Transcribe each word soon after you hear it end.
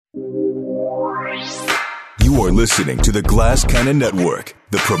You are listening to the Glass Cannon Network,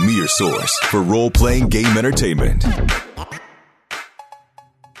 the premier source for role-playing game entertainment.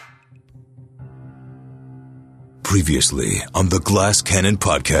 Previously on the Glass Cannon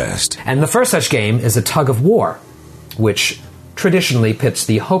Podcast. And the first such game is a tug of war, which traditionally pits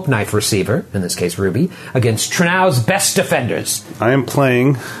the Hope Knife receiver, in this case Ruby, against Trinau's best defenders. I am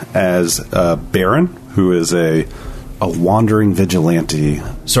playing as Baron, who is a wandering vigilante.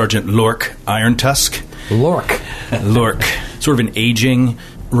 Sergeant Lork Irontusk. Lork. Sort of an aging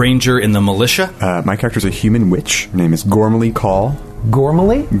ranger in the militia. My character's a human witch. Her name is Gormley Call.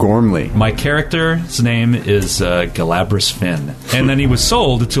 Gormley? My character's name is Galabras Finn. And then he was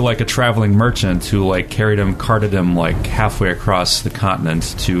sold to a traveling merchant who carted him halfway across the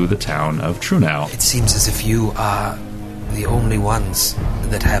continent to the town of Trunau. It seems as if you are the only ones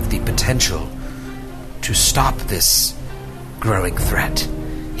that have the potential to stop this growing threat.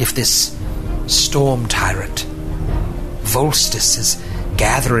 If this storm tyrant, Volstis, is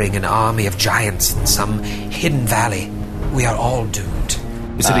gathering an army of giants in some hidden valley, we are all doomed.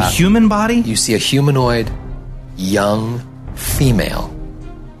 Is it a human body? You see a humanoid, young female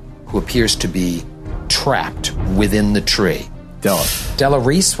who appears to be trapped within the tree. Della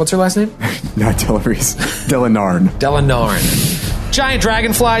Reese? What's her last name? Not Della Reese. Della Narn. Giant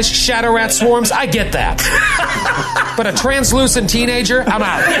dragonflies, shadow rat swarms, I get that. But a translucent teenager, I'm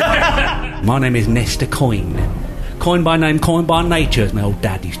out. My name is Nestor Coin. Coin by name, coin by nature, as my old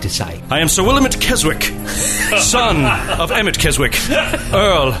dad used to say. I am Sir Willamette Keswick, son of Emmett Keswick,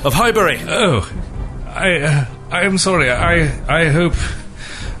 Earl of Highbury. Oh, I am sorry. I hope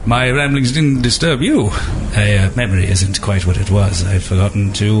my ramblings didn't disturb you. My memory isn't quite what it was. I've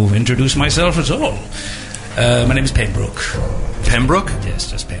forgotten to introduce myself at all. My name is Pembroke. Pembroke? Yes,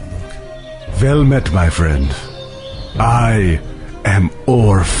 just Pembroke. Well met, my friend. I am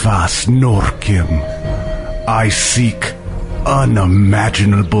Orphas Norkim. I seek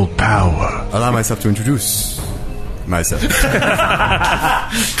unimaginable power. Allow myself to introduce myself.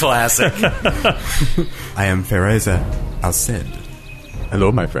 Classic. I am Fereza Alced.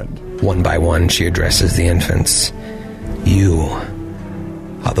 Hello, my friend. One by one, she addresses the infants. You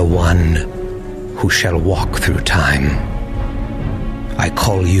are the one who shall walk through time. I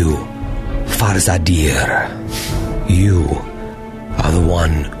call you Farzadir. You are the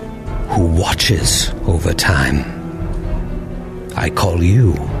one who watches over time. I call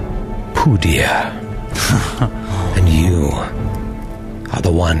you Pudir. And you are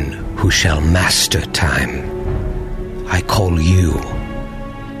the one who shall master time. I call you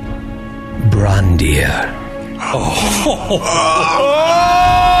Brandir.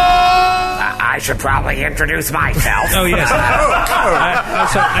 I should probably introduce myself. Oh, yes.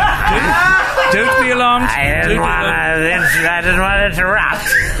 Don't be alarmed. I didn't want to interrupt.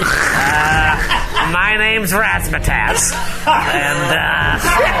 My name's Razzmatazz. And,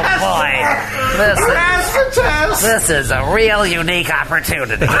 oh boy. This is a real unique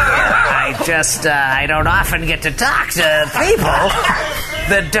opportunity. I don't often get to talk to people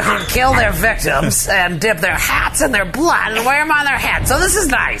that don't kill their victims and dip their hats in their blood and wear them on their heads. So this is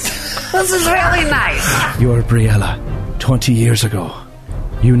nice. This is really nice. You're Briella. 20 years ago,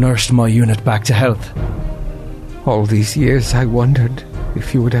 you nursed my unit back to health. All these years I wondered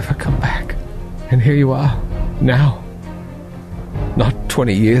if you would ever come back. And here you are, now. Not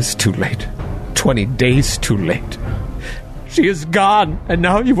 20 years too late. 20 days too late. She is gone, and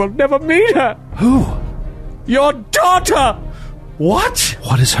now you will never meet her. Who? Your daughter! What?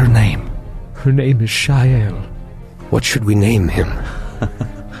 What is her name? Her name is Shael. What should we name him?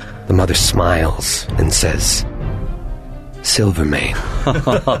 The mother smiles and says, Silvermane.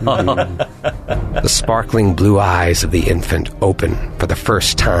 The sparkling blue eyes of the infant open for the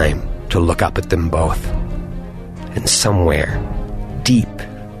first time to look up at them both. And somewhere, deep,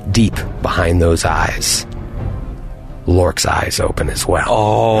 deep behind those eyes, Lork's eyes open as well.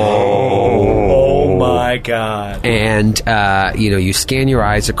 Oh my God. And, you scan your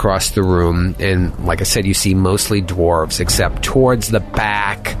eyes across the room, and like I said, you see mostly dwarves, except towards the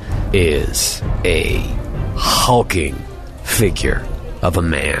back is a hulking figure of a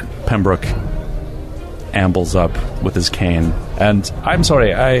man. Pembroke ambles up with his cane. And I'm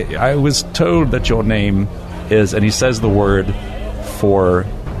sorry, I was told that your name is, and he says the word for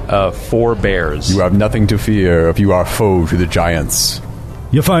 4 bears. You have nothing to fear if you are foe to the giants.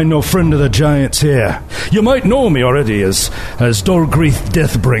 You find no friend of the giants here. You might know me already as Dolgreath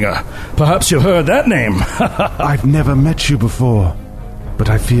Deathbringer. Perhaps you've heard that name. I've never met you before, but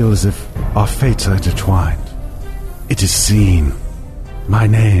I feel as if our fates are intertwined. It is seen. My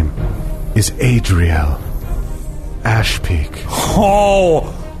name is Adriel Ashpeak.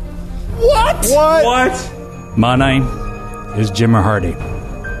 Oh, What? My name is Jimmer Hardy.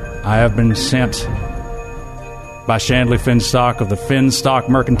 I have been sent by Shandley Finstock of the Finstock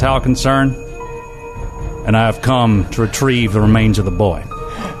Mercantile Concern, and I have come to retrieve the remains of the boy.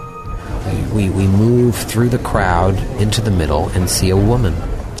 We move through the crowd into the middle and see a woman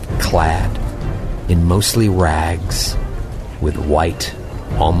clad in mostly rags with white,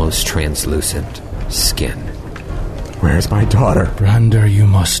 almost translucent skin. Where's my daughter? Brander, you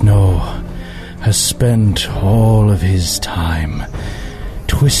must know, has spent all of his time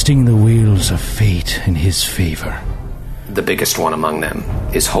twisting the wheels of fate in his favor. The biggest one among them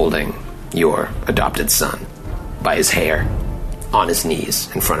is holding your adopted son by his hair on his knees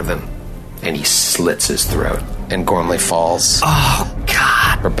in front of him, and he slits his throat, and Gormley falls. Oh,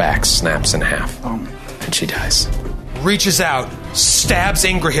 God. Her back snaps in half, and she dies. Reaches out, stabs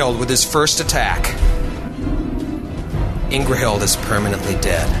Ingrahild with his first attack. Ingrahild is permanently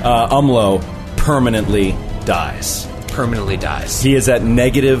dead. Umlo permanently dies. Permanently dies. He is at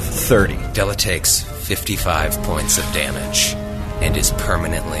 -30. Della takes 55 points of damage and is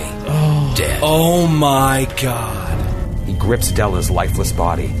permanently dead. Oh my God. He grips Della's lifeless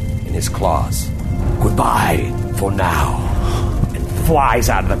body in his claws. Goodbye for now. And flies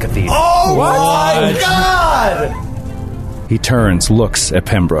out of the cathedral. Oh my God! He turns, looks at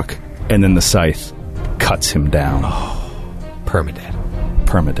Pembroke, and then the scythe cuts him down. Permadead.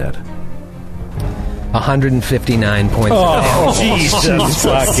 Permadead. 159 points of damage. Jesus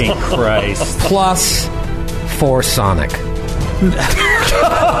fucking Christ. Plus 4 Sonic.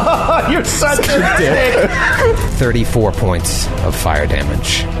 You're such a dick. 34 points of fire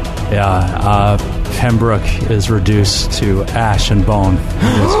damage. Yeah, Pembroke is reduced to ash and bone. He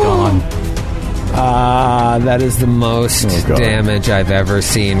is gone. That is the most damage I've ever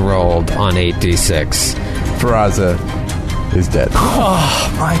seen rolled on 8d6. Peraza is dead.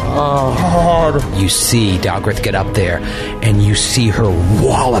 Oh my God. You see Dalgrith get up there, and you see her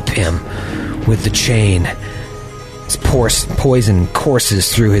wallop him with the chain. His poison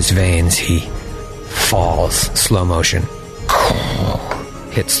courses through his veins. He falls, slow motion,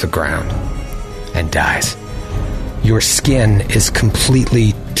 hits the ground, and dies. Your skin is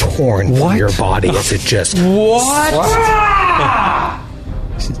completely torn from your body as it just...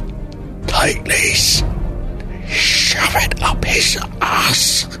 Tightly shove it up his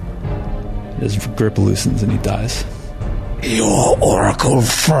ass. His grip loosens and he dies. Your oracle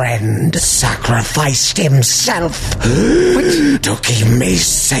friend sacrificed himself to keep me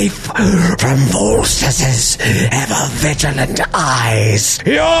safe from Volstis's ever-vigilant eyes.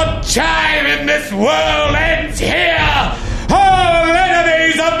 Your time in this world ends here! All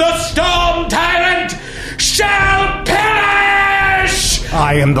enemies of the Storm Tyrant shall perish!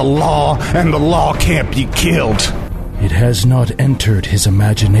 I am the law, and the law can't be killed. It has not entered his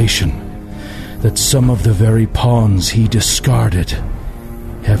imagination that some of the very pawns he discarded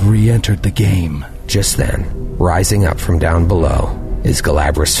have re-entered the game. Just then, rising up from down below, is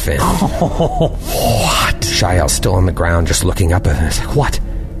Galabras Finn. What? Shael still on the ground, just looking up at him. What?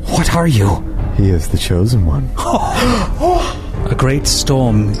 What are you? He is the chosen one. A great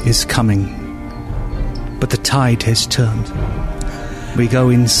storm is coming, but the tide has turned. We go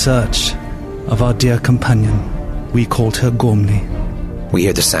in search of our dear companion. We called her Gormley. We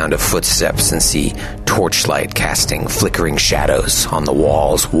hear the sound of footsteps and see torchlight casting flickering shadows on the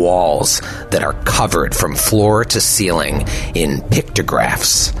walls that are covered from floor to ceiling in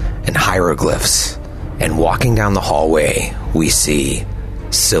pictographs and hieroglyphs. And walking down the hallway, we see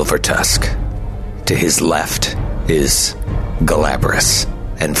Silvertusk. To his left is Galabras,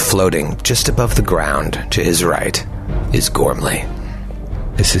 and floating just above the ground to his right is Gormley.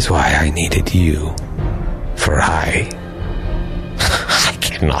 This is why I needed you, for I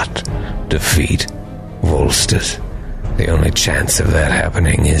cannot defeat Volstis. The only chance of that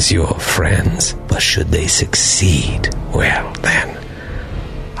happening is your friends. But should they succeed, well then,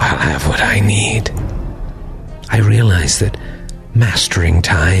 I'll have what I need. I realize that mastering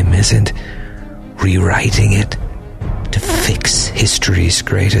time isn't rewriting it to fix history's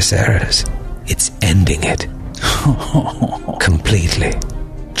greatest errors. It's ending it. Completely.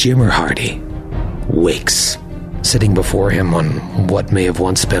 Jimmer Hardy wakes, sitting before him on what may have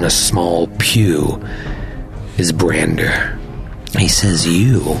once been a small pew, is Brander. He says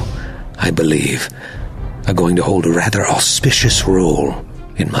you, I believe, are going to hold a rather auspicious role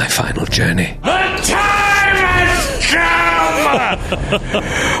in my final journey. The time has come!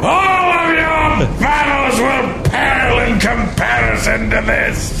 All of your battles will pale in comparison to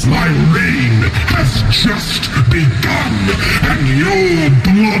this! My reign has just begun, and your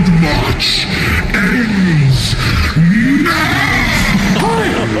blood march ends now!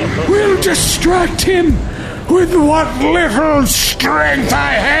 I will distract him with what little strength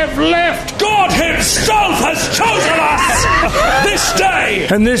I have left. God himself has chosen us this day.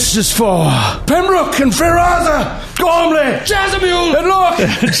 And this is for Pembroke and Fair Arthur, Gormley, Jazzamule, and Locke,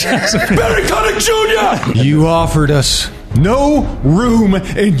 Barry Connick Jr. You offered us no room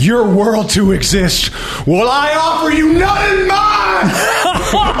in your world to exist. Well, I offer you none in mine.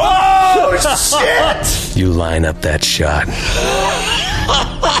 Oh, shit! You line up that shot.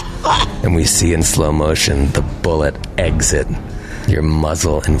 And we see in slow motion the bullet exit your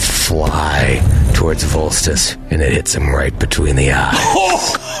muzzle and fly towards Volstis, and it hits him right between the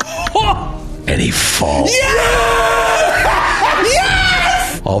eyes. And he falls.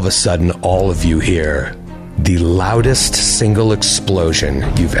 Yes! All of a sudden, all of you hear the loudest single explosion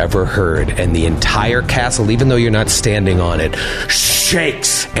you've ever heard, and the entire castle, even though you're not standing on it,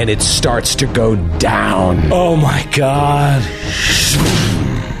 shakes, and it starts to go down. Oh my god.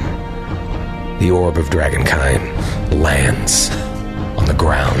 The orb of Dragonkind lands on the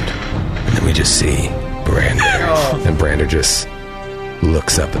ground, and then we just see Brander. And Brander just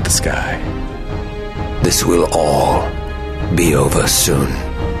looks up at the sky. This will all be over soon.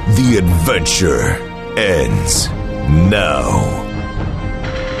 The adventure ends now.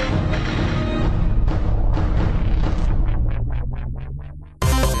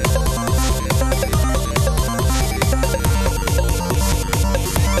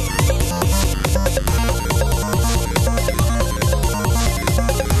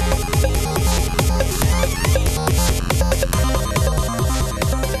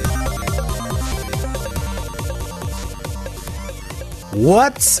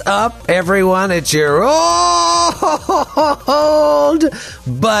 What's up, everyone? It's your old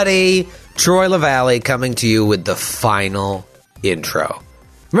buddy, Troy LaValle, coming to you with the final intro.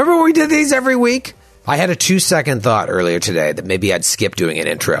 Remember when we did these every week? I had a 2-second thought earlier today that maybe I'd skip doing an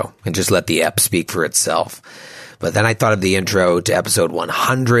intro and just let the ep speak for itself. But then I thought of the intro to episode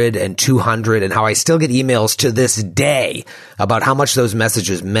 100 and 200 and how I still get emails to this day about how much those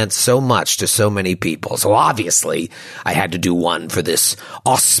messages meant so much to so many people. So obviously, I had to do one for this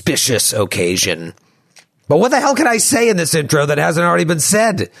auspicious occasion. But what the hell can I say in this intro that hasn't already been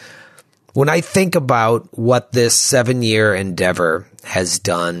said? When I think about what this 7-year endeavor has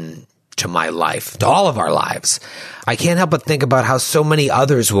done to my life, to all of our lives, I can't help but think about how so many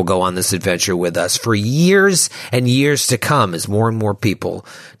others will go on this adventure with us for years and years to come as more and more people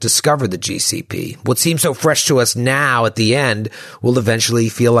discover the GCP. What seems so fresh to us now at the end will eventually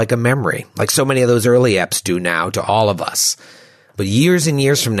feel like a memory, like so many of those early eps do now to all of us. But years and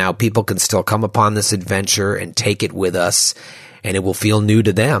years from now, people can still come upon this adventure and take it with us, and it will feel new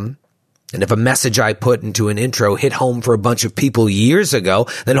to them. And if a message I put into an intro hit home for a bunch of people years ago,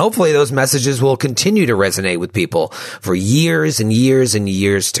 then hopefully those messages will continue to resonate with people for years and years and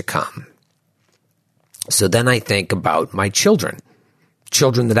years to come. So then I think about my children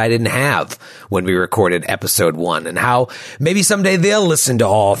that I didn't have when we recorded episode 1, and how maybe someday they'll listen to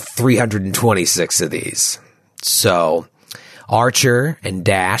all 326 of these. So Archer and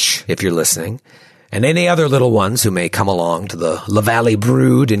Dash, if you're listening, and any other little ones who may come along to the LaValle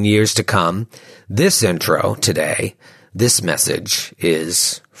brood in years to come, this intro today, this message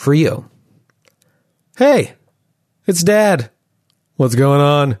is for you. Hey, it's Dad. What's going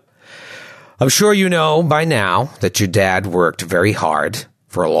on? I'm sure you know by now that your dad worked very hard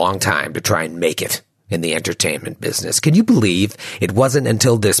for a long time to try and make it in the entertainment business. Can you believe it wasn't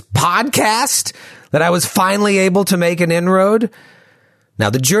until this podcast that I was finally able to make an inroad? Now,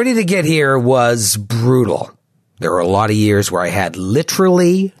 the journey to get here was brutal. There were a lot of years where I had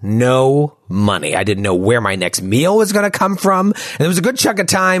literally no money. I didn't know where my next meal was going to come from. And there was a good chunk of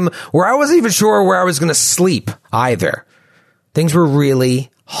time where I wasn't even sure where I was going to sleep either. Things were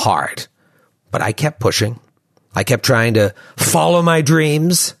really hard. But I kept pushing. I kept trying to follow my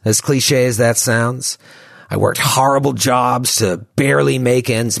dreams, as cliche as that sounds. I worked horrible jobs to barely make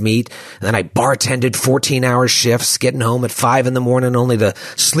ends meet, and then I bartended 14-hour shifts, getting home at 5 in the morning only to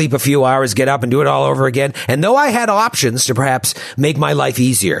sleep a few hours, get up and do it all over again. And though I had options to perhaps make my life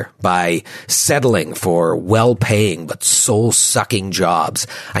easier by settling for well-paying but soul-sucking jobs,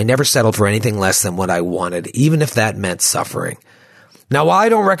 I never settled for anything less than what I wanted, even if that meant suffering. Now, while I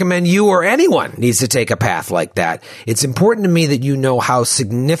don't recommend you or anyone needs to take a path like that, it's important to me that you know how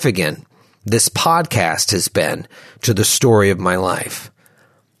significant this podcast has been to the story of my life.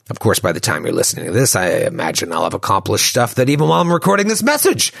 Of course, by the time you're listening to this, I imagine I'll have accomplished stuff that even while I'm recording this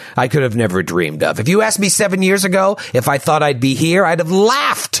message, I could have never dreamed of. If you asked me 7 years ago if I thought I'd be here, I'd have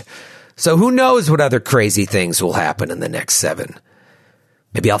laughed. So who knows what other crazy things will happen in the next 7.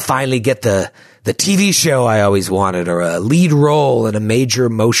 Maybe I'll finally get the the TV show I always wanted, or a lead role in a major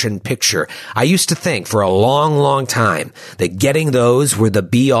motion picture. I used to think for a long, long time that getting those were the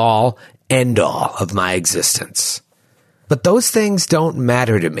be-all, end-all of my existence. But those things don't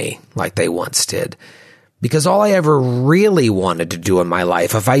matter to me like they once did, because all I ever really wanted to do in my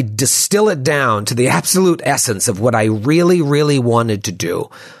life, if I distill it down to the absolute essence of what I really, really wanted to do,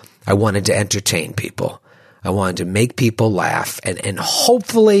 I wanted to entertain people. I wanted to make people laugh and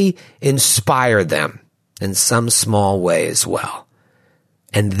hopefully inspire them in some small way as well.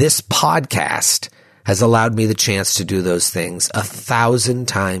 And this podcast has allowed me the chance to do those things 1,000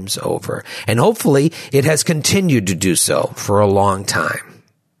 times over. And hopefully it has continued to do so for a long time.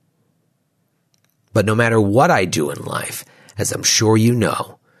 But no matter what I do in life, as I'm sure you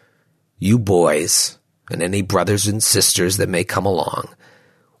know, you boys and any brothers and sisters that may come along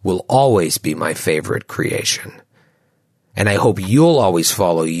will always be my favorite creation. And I hope you'll always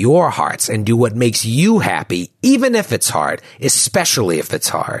follow your hearts and do what makes you happy, even if it's hard, especially if it's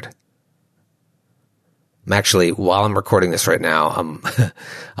hard. While I'm recording this right now,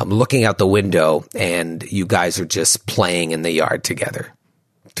 I'm looking out the window and you guys are just playing in the yard together.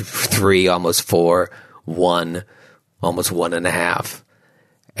 3, almost 4, 1, almost 1.5.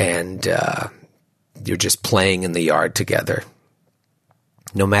 And you're just playing in the yard together.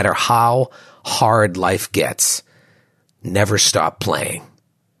 No matter how hard life gets, never stop playing.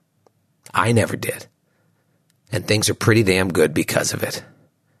 I never did. And things are pretty damn good because of it.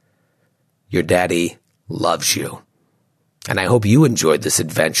 Your daddy loves you. And I hope you enjoyed this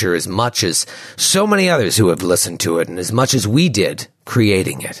adventure as much as so many others who have listened to it, and as much as we did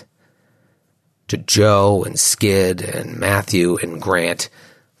creating it. To Joe and Skid and Matthew and Grant,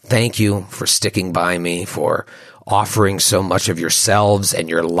 thank you for sticking by me, for offering so much of yourselves and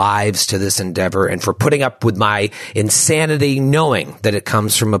your lives to this endeavor, and for putting up with my insanity, knowing that it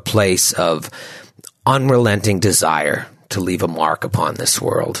comes from a place of unrelenting desire to leave a mark upon this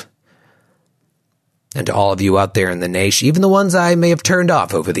world. And to all of you out there in the nation, even the ones I may have turned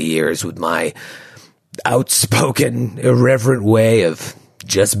off over the years with my outspoken, irreverent way of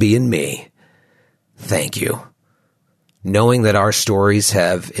just being me, thank you. Knowing that our stories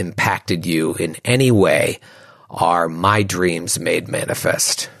have impacted you in any way are my dreams made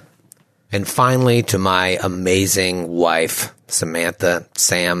manifest. And finally, to my amazing wife, Samantha,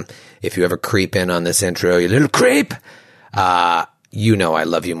 Sam, if you ever creep in on this intro, you little creep, you know I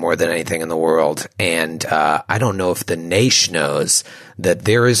love you more than anything in the world. And I don't know if the nation knows that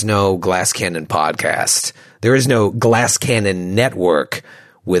there is no Glass Cannon podcast. There is no Glass Cannon network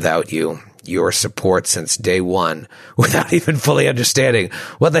without you. Your support since day one, without even fully understanding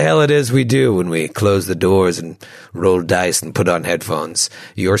what the hell it is we do when we close the doors and roll dice and put on headphones.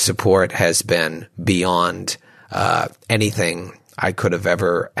 Your support has been beyond anything I could have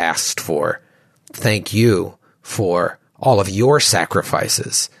ever asked for. Thank you for all of your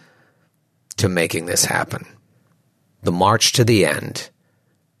sacrifices to making this happen. The march to the end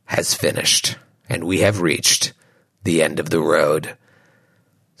has finished, and we have reached the end of the road.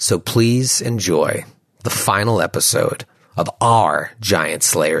 So please enjoy the final episode of our Giant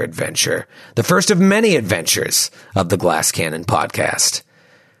Slayer adventure, the first of many adventures of the Glass Cannon podcast.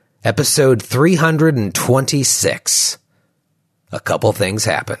 Episode 326. A couple things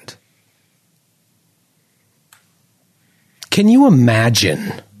happened. Can you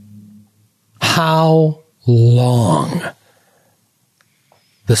imagine how long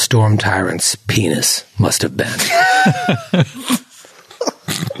the Storm Tyrant's penis must have been?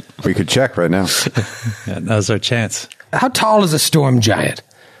 We could check right now. Yeah, now's our chance. How tall is a storm giant?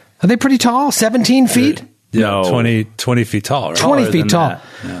 Are they pretty tall? 17 feet? No, 20 feet tall. Right? 20 feet tall.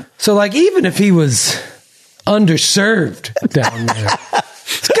 Yeah. So, like, even if he was underserved down there,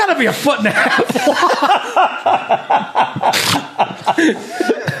 it's got to be 1.5 feet.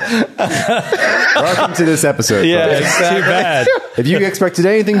 Welcome to this episode. Yeah, folks. it's too bad. If you expected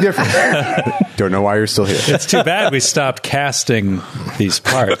anything different, don't know why you're still here. It's too bad we stopped casting these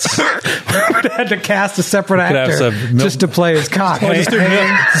parts. We would have had to cast a separate Could have actor some just to play his cock. Well, just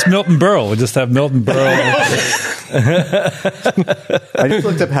Milton Berle. We'll just have Milton Berle. I just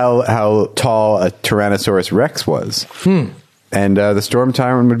looked up how tall a Tyrannosaurus Rex was. And the Storm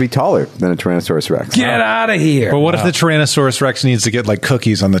Tyrant would be taller than a Tyrannosaurus Rex. Get out of here. But what if the Tyrannosaurus Rex needs to get like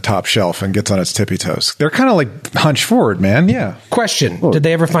cookies on the top shelf and gets on its tippy toes? They're kind of like hunched forward, man. Yeah. Question. Did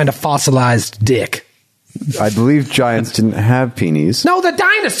they ever find a fossilized dick? I believe giants didn't have peenies. No, the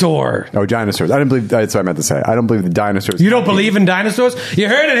dinosaur. Oh, dinosaurs. I didn't believe. That's what I meant to say. I don't believe the dinosaurs. You don't believe in dinosaurs? You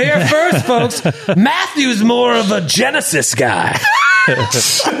heard it here first, folks. Matthew's more of a Genesis guy.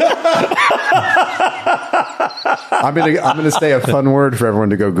 I'm gonna say a fun word for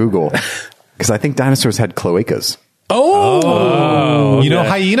everyone to go Google. Because I think dinosaurs had cloacas. You know,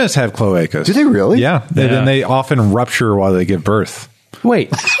 hyenas have cloacas. Do they really? Yeah. And they often rupture while they give birth.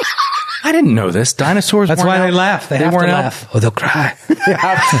 Wait. I didn't know this. Dinosaurs That's weren't why out. they laugh. They have to weren't out. laugh. Oh, they'll cry.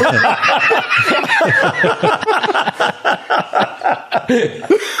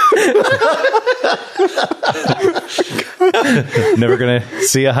 Never going to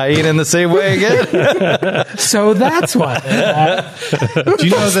see a hyena in the same way again. So that's why. Do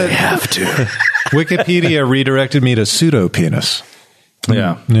you know that They have to. Wikipedia redirected me to pseudo-penis?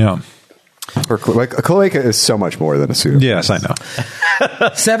 Yeah. Yeah. Or like a cloaca is so much more than a pseudo. Yes, I know.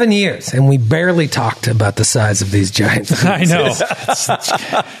 7 years, and we barely talked about the size of these giants. I know.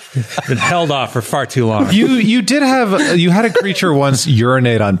 Been held off for far too long. You had a creature once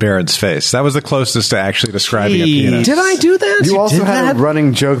urinate on Baron's face. That was the closest to actually describing a penis. Did I do that? You also did had that? a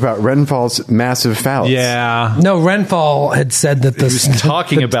running joke about Renfall's massive phallus. Yeah. No, Renfall had said that He was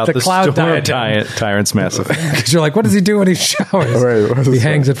talking about the cloud storm diadem. tyrant's massive. Because you're like, what does he do when he showers? Right, He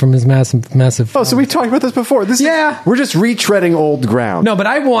hangs it from his massive. Oh, so we talked about this before. We're just retreading old ground. No, but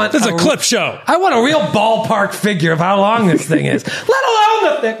I want. This is a clip show. I want a real ballpark figure of how long this thing is, let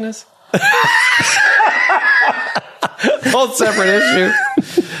alone the thickness. Whole separate issue.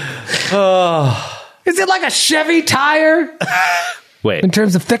 Oh. Is it like a Chevy tire? Wait. In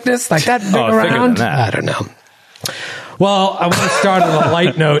terms of thickness, like that big Oh, thicker than around? that. I don't know. Well, I want to start on a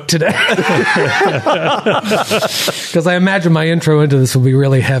light note today. Because I imagine my intro into this will be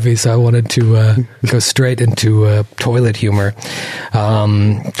really heavy, so I wanted to go straight into toilet humor.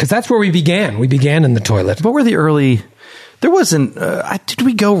 Because that's where we began. We began in the toilet. What were the early... There wasn't... did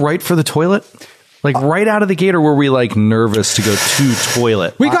we go right for the toilet? Like right out of the gate, or were we like nervous to go to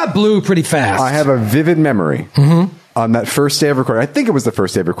toilet? We got blue pretty fast. I have a vivid memory on that first day of recording. I think it was the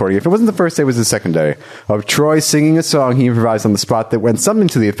first day of recording. If it wasn't the first day, it was the second day of Troy singing a song he improvised on the spot that went something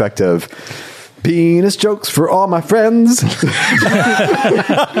to the effect of penis jokes for all my friends.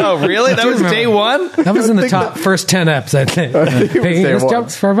 Oh, really? That was day one? That was in the top first 10 eps, I think. Penis one.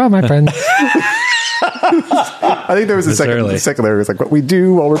 jokes for all my friends. I think there was a second there. It was like what we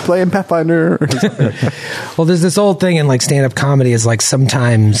do while we're playing Pathfinder. Well, there's this old thing in like stand-up comedy is like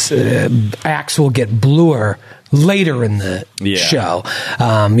sometimes acts will get bluer later in the show.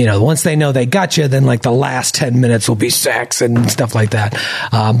 Once they know they got you, then like the last 10 minutes will be sex and stuff like that.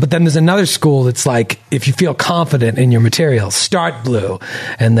 But then there's another school that's like, if you feel confident in your material, start blue.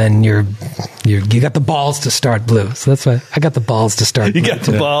 And then you got the balls to start blue. So that's why I got the balls to start blue. You got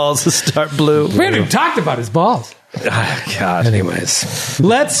the balls to start blue. We haven't even talked about his balls. God. Anyways,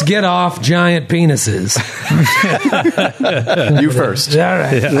 let's get off giant penises. You first. All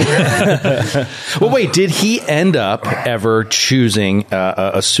right. Well, wait, did he end up ever choosing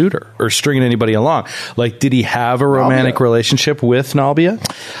a suitor or stringing anybody along? Like, did he have a romantic relationship with Nalbia?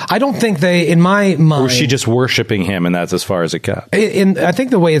 I don't think they, in my mind... Or was she just worshiping him and that's as far as it got? I think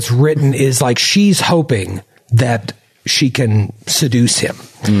the way it's written is like she's hoping that she can seduce him.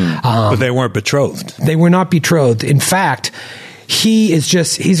 But they weren't betrothed. They were not betrothed. In fact, he is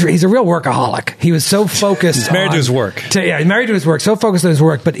just, he's a real workaholic. He was so focused He's married to his work. He's married to his work, so focused on his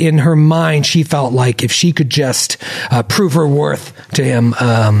work, but in her mind, she felt like if she could just prove her worth to him,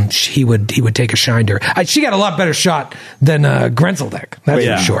 he would take a shine to her. She got a lot better shot than Grenzeldeck, that's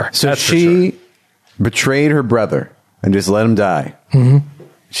for sure. So she betrayed her brother and just let him die. Mm-hmm.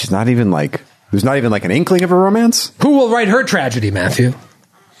 She's not even like... There's not even like an inkling of a romance? Who will write her tragedy, Matthew?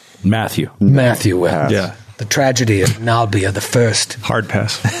 Matthew will. Yeah. The tragedy of Nalbia the First. Hard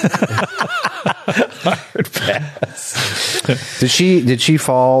pass. Hard pass. Did she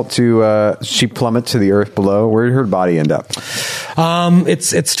fall to? She plummet to the earth below? Where did her body end up?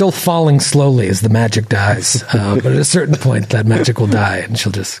 It's still falling slowly as the magic dies, but at a certain point, that magic will die, and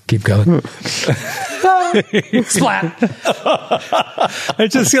she'll just keep going. Splat. I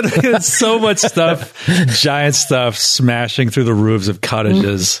just got to get so much stuff, giant stuff, smashing through the roofs of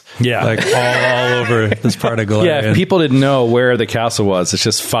cottages. Yeah, like all over this part of Galarian. Yeah, if people didn't know where the castle was, it's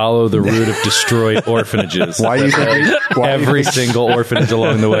just follow the route of destroyed orphanages. Why do you think every single orphanage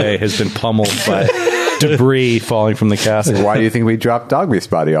along the way has been pummeled by debris falling from the castle? Why do you think we dropped Dogmeat's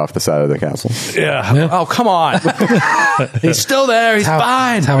body off the side of the castle? Yeah. Oh, come on. He's still there. He's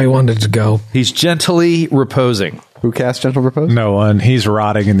fine. That's how he wanted to go. He's gently reposing. Who cast Gentle Repose? No one. He's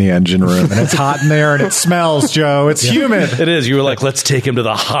rotting in the engine room, and it's hot in there, and it smells, Joe. It's humid. It is. You were like, let's take him to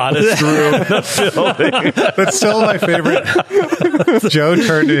the hottest room in the building. That's still my favorite. Joe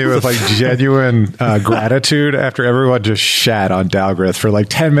turned to me with like genuine gratitude after everyone just shat on Dalgrith for like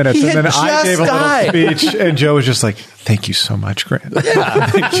 10 minutes, and then I gave a little speech, and Joe was just like, "Thank you so much, Grant."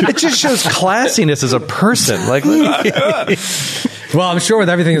 Yeah. It just shows classiness as a person. Like, Well, I'm sure with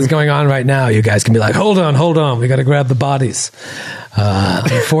everything that's going on right now, you guys can be like, hold on. We got to grab the bodies.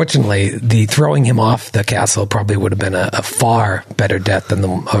 Unfortunately, the throwing him off the castle probably would have been a far better death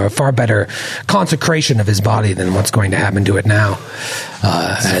or a far better consecration of his body than what's going to happen to it now.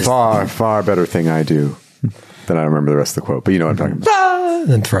 It's a far better thing I do. Then I don't remember the rest of the quote, but you know what I'm talking about.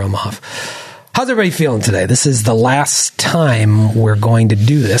 Then throw him off. How's everybody feeling today? This is the last time we're going to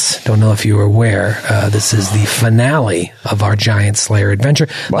do this. Don't know if you were aware. This is the finale of our Giant Slayer adventure.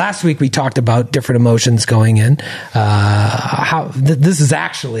 Last week we talked about different emotions going in. This is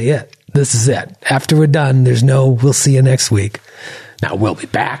actually it. This is it. After we're done, there's no we'll see you next week. Now, we'll be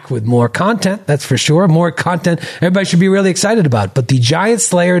back with more content, that's for sure. More content everybody should be really excited about. But the Giant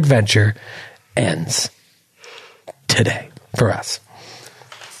Slayer adventure ends today for us.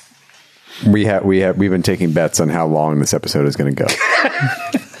 We've been taking bets on how long this episode is going to go.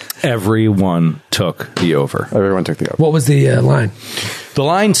 Everyone took the over. Everyone took the over. What was the line? The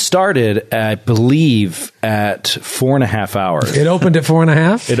line started, I believe, at 4.5 hours. It opened at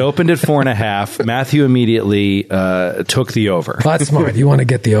 4.5? It opened at 4.5. Matthew immediately took the over. Well, that's smart. You want to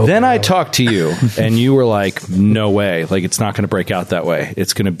get the over. Then I talked to you, and you were like, no way. Like, it's not going to break out that way.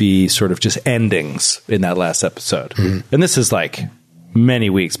 It's going to be sort of just endings in that last episode. Mm-hmm. And this is like many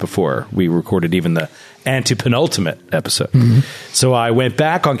weeks before we recorded even the antepenultimate episode. Mm-hmm. So I went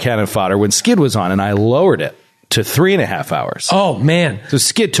back on Cannon Fodder when Skid was on, and I lowered it to 3.5 hours. Oh, man. So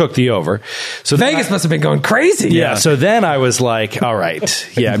Skid took the over. So Vegas must have been going crazy. Yeah. So then I was like, all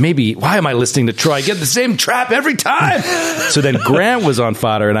right. Yeah, maybe. Why am I listening to Troy? I get the same trap every time. So then Grant was on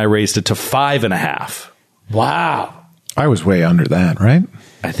Fodder, and I raised it to 5.5. Wow. I was way under that, right?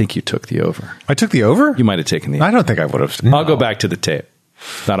 I think you took the over. I took the over? You might have taken the over. I don't think I would have. No. I'll go back to the tape.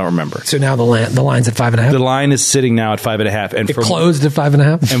 I don't remember. So now the line's at 5.5? The line is sitting now at 5.5. And it closed at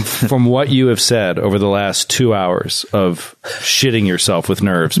 5.5? And from what you have said over the last 2 hours of shitting yourself with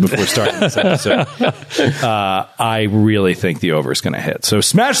nerves before starting this episode, I really think the over is going to hit. So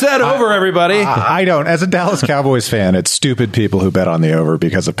smash that over, everybody. I don't. As a Dallas Cowboys fan, it's stupid people who bet on the over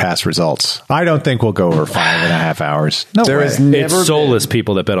because of past results. I don't think we'll go over 5.5 hours. No way. It's soulless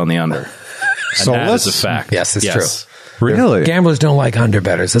people that bet on the under. Soulless? That is a fact. Yes, it's true. Really? Gamblers don't like under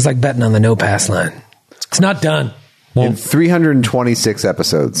bettors. It's like betting on the no pass line. It's not done. In 326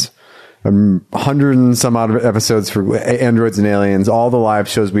 episodes, 100 and some odd episodes for Androids and Aliens, all the live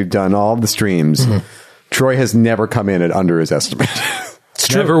shows we've done, all the streams, Troy has never come in at under his estimate. It's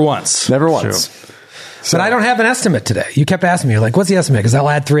true. Never once. Never once. So, but I don't have an estimate today. You kept asking me, you're like, what's the estimate? Because I'll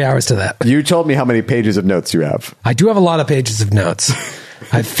add 3 hours to that. You told me how many pages of notes you have. I do have a lot of pages of notes.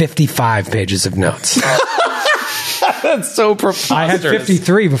 I have 55 pages of notes. That's so preposterous. I had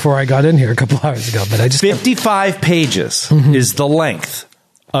 53 before I got in here a couple hours ago, but I just 55 pages is the length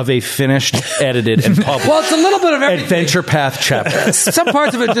of a finished, edited, and published well, it's a little bit of everything. Adventure Path chapter. Some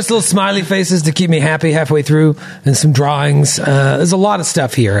parts of it just little smiley faces to keep me happy halfway through, and some drawings. There's a lot of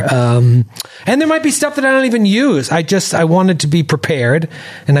stuff here, and there might be stuff that I don't even use. I wanted to be prepared,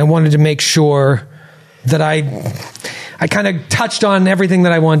 and I wanted to make sure that I kind of touched on everything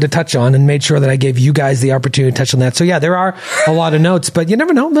that I wanted to touch on and made sure that I gave you guys the opportunity to touch on that. So yeah, there are a lot of notes, but you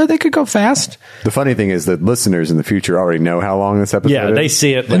never know. They could go fast. The funny thing is that listeners in the future already know how long this episode is. Yeah, they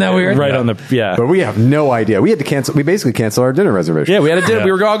see it. Isn't that weird? Right on the, yeah. But we have no idea. We had to cancel. We basically canceled our dinner reservation. Yeah, we had a dinner. Yeah.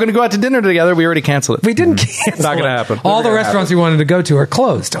 We were all going to go out to dinner together. We already canceled it. We didn't cancel It's not going to happen. All the restaurants we wanted to go to are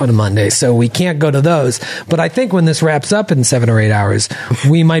closed on a Monday, so we can't go to those. But I think when this wraps up in 7 or 8 hours,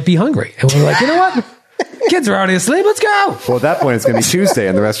 we might be hungry. And we're like, you know what? Kids are already asleep. Let's go. Well, at that point, it's going to be Tuesday,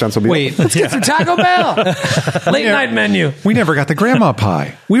 and the restaurants will be Let's get some Taco Bell. Late night menu. We never got the grandma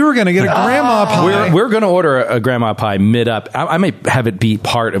pie. We were going to get a grandma pie. We're going to order a grandma pie mid-up. I may have it be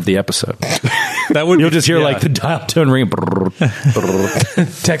part of the episode. You'll just hear like the dial tone ring.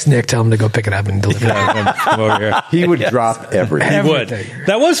 Text Nick, tell him to go pick it up and deliver it. He would drop everything. He would.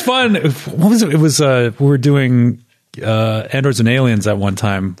 That was fun. What was it? It was we were doing Androids and Aliens at one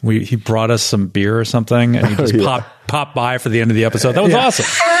time. He brought us some beer or something, and he just popped by for the end of the episode. That was awesome.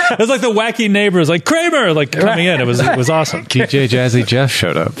 It was like the wacky neighbors, like Kramer, like coming in. It was awesome. DJ Jazzy Jeff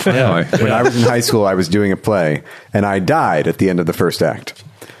showed up. Finally. When I was in high school, I was doing a play, and I died at the end of the first act.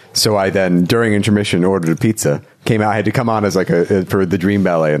 So I then, during intermission, ordered a pizza. Came out. I had to come on as for the Dream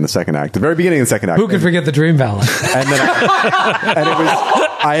Ballet in the second act, the very beginning of the second act. Who could forget the Dream Ballet? And then,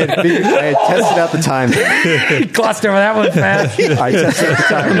 I had tested out the time. He glossed over that one fast. I tested out the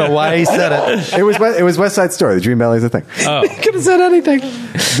time. I don't know why he said it. It was West Side Story. The Dream Ballet is a thing. Oh, he could have said anything.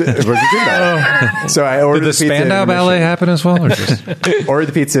 It was the Dream Ballet. So I ordered Did the Spandau Ballet happen as well, or just ordered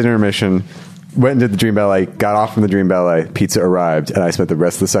the pizza at intermission. went and did the Dream Ballet, got off from the Dream Ballet, pizza arrived, and I spent the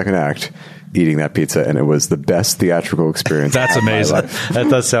rest of the second act eating that pizza, and it was the best theatrical experience. That's of my amazing. life. That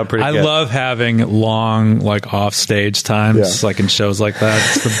does sound pretty I good. love having long, like, off-stage times, like in shows like that.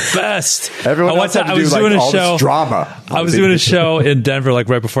 It's the best. Everyone else had to do, like, all this drama. I was doing a show in Denver, like,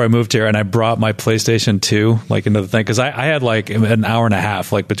 right before I moved here, and I brought my PlayStation 2, like, into the thing, because I had, like, an hour and a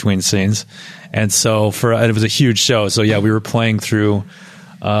half, like, between scenes. And so, it was a huge show. So, yeah, we were playing through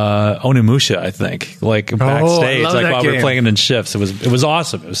Onimusha, I think, like, backstage, like, while we were playing it in shifts. It was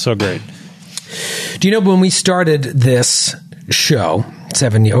awesome. It was so great. Do you know when we started this show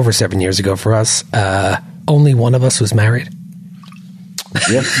over 7 years ago for us, only one of us was married?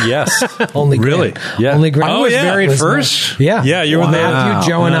 Yes. Only Grant. Really? Yeah. Only Grant I was married was first? Yeah. Yeah, you were there. Matthew,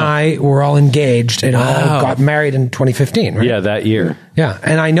 Joe, and I were all engaged and all got married in 2015, right? Yeah, that year. Yeah,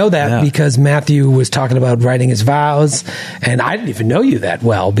 and I know that because Matthew was talking about writing his vows, and I didn't even know you that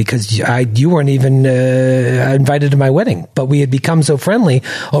well because you weren't even invited to my wedding. But we had become so friendly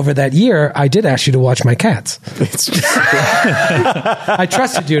over that year, I did ask you to watch my cats. I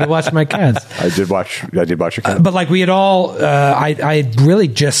trusted you to watch my cats. I did watch your cats. But like we had all, I'd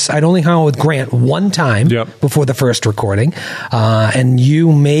only hung out with Grant one time before the first recording, and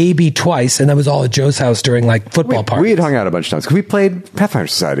you maybe twice, and that was all at Joe's house during like football parties. We had hung out a bunch of times because we played Pathfinder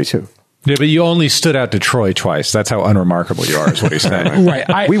Society too. Yeah, but you only stood out to Troy twice. That's how unremarkable you are, is what he's saying.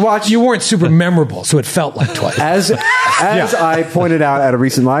 Right. We watched. You weren't super memorable, so it felt like twice. As I pointed out at a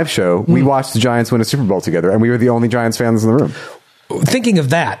recent live show, we watched the Giants win a Super Bowl together, and we were the only Giants fans in the room. Thinking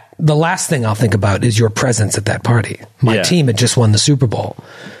of that, the last thing I'll think about is your presence at that party. My team had just won the Super Bowl.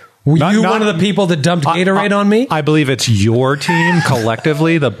 Were you one of the people that dumped Gatorade on me? I believe it's your team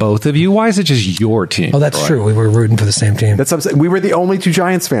collectively, the both of you. Why is it just your team? Oh, that's true. We were rooting for the same team. That's what I'm saying. We were the only two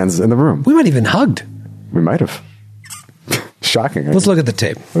Giants fans in the room. We might even hugged. We might have. Shocking. Let's look at the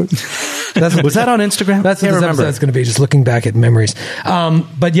tape. Was that on Instagram? That's what this episode's going to be, just looking back at memories.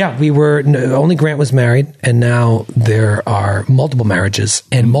 But yeah, only Grant was married, and now there are multiple marriages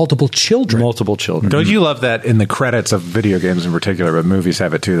and multiple children. Don't you love that in the credits of video games in particular, but movies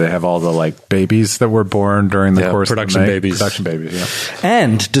have it too? They have all the like babies that were born during the course production of the babies. Production babies, yeah.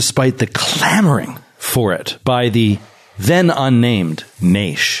 And despite the clamoring for it by the then unnamed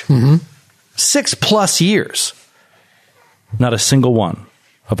Naish, 6+ years, not a single one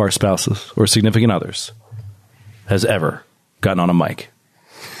of our spouses or significant others has ever gotten on a mic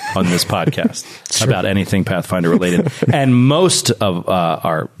on this podcast about anything Pathfinder related. And most of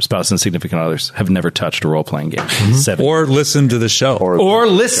our spouses and significant others have never touched a role-playing game. Or listened to the show. Or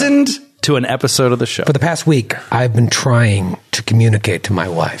listened to an episode of the show. For the past week, I've been trying to communicate to my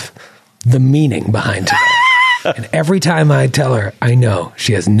wife the meaning behind today. And every time I tell her, I know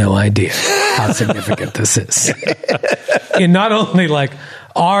she has no idea how significant this is. In not only like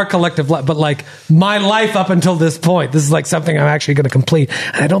our collective life, but like my life up until this point. This is like something I'm actually going to complete.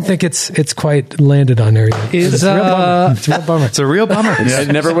 And I don't think it's quite landed on her yet. It's a real bummer. It's a real bummer. It's a real bummer.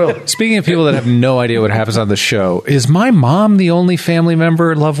 It never will. Speaking of people that have no idea what happens on the show, is my mom the only family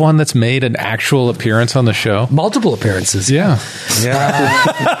member, loved one, that's made an actual appearance on the show? Multiple appearances. Yeah.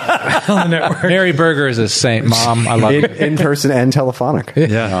 On the network. Mary Berger is a saint, Mom. I love you. In person and telephonic.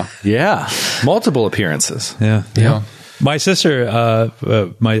 Yeah. Multiple appearances. Yeah. My sister,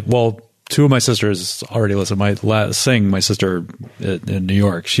 two of my sisters already listen. My sister in New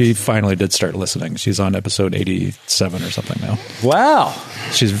York, she finally did start listening. She's on episode 87 or something now. Wow.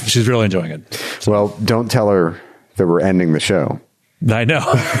 She's really enjoying it. Well, don't tell her that we're ending the show. I know.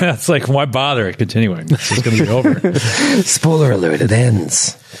 It's like, why bother continuing? It's just going to be over. Spoiler alert, it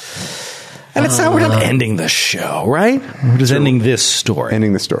ends. And it's not, we're not ending the show, right? We're just ending this story.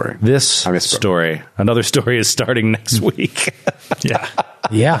 Ending the story. This story. Another story is starting next week. Yeah.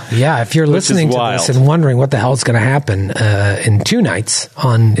 If you're listening to this and wondering what the hell is going to happen in 2 nights,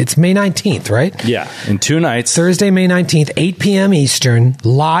 it's May 19th, right? Yeah, in 2 nights. Thursday, May 19th, 8 p.m. Eastern,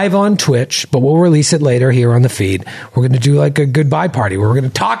 live on Twitch, but we'll release it later here on the feed. We're going to do like a goodbye party where we're going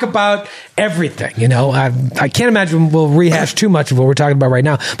to talk about everything. You know, I can't imagine we'll rehash too much of what we're talking about right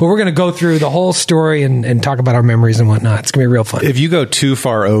now, but we're going to go through the whole story and talk about our memories and whatnot. It's going to be real fun. If you go too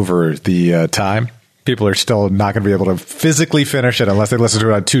far over the time, people are still not going to be able to physically finish it unless they listen to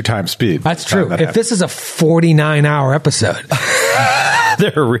it on 2 times speed. That's true. If this is a 49-hour episode,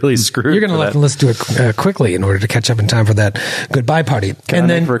 they're really screwed. You're going to have to listen to it quickly in order to catch up in time for that goodbye party. Can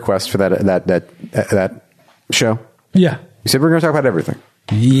I make a request for that show? Yeah. You said we're going to talk about everything.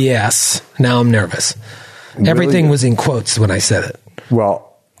 Yes. Now I'm nervous. Everything was in quotes when I said it. Well,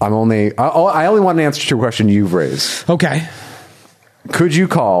 I only want an answer to a question you've raised. Okay. Could you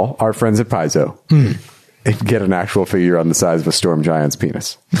call our friends at Paizo get an actual figure on the size of a storm giant's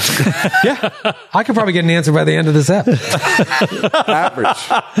penis? I could probably get an answer by the end of this app. Average.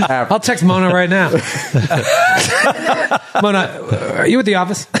 I'll text Mona right now. Mona, are you at the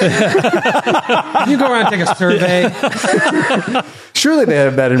office? You go around and take a survey. Surely they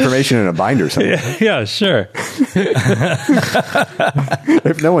have that information in a binder somewhere. Yeah, sure.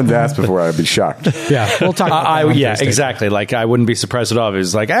 If no one's asked before, I'd be shocked. Yeah, we'll talk about that on Thursday. Exactly. Like, I wouldn't be surprised at all if it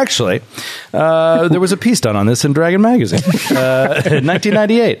was like, actually, there was a piece done on this in Dragon Magazine in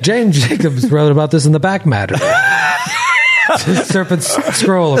 1998. James Jacobs wrote about this in the Back Matter. Serpent's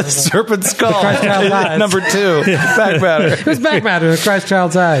Scroll. The Serpent Skull. The Christ Child's Eyes. Number 2. Back Matter. It was Back Matter, the Christ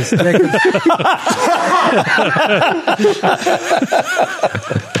Child's Eyes. Jacobs. The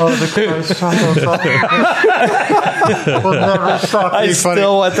Christ Child's Eyes. Will never stop I being still funny.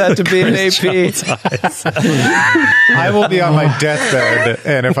 want that to be an AP. I will be on my deathbed,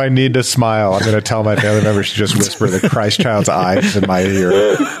 and if I need to smile, I'm going to tell my family members to just whisper the Christ Child's eyes in my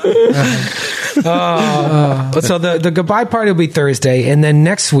ear. So the goodbye party will be Thursday, and then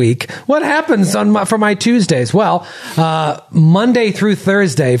next week, what happens for my Tuesdays? Well, Monday through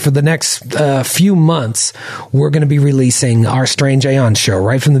Thursday for the next few months, we're going to be releasing our Strange Aeon show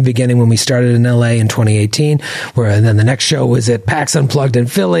right from the beginning when we started in LA in 2018. And then the next show was at PAX Unplugged in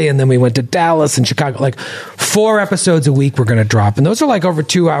Philly, and then we went to Dallas and Chicago. Like 4 episodes a week we're going to drop, and those are like over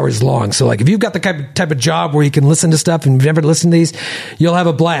 2 hours long. So like if you've got the type of job where you can listen to stuff and you've never listened to these, you'll have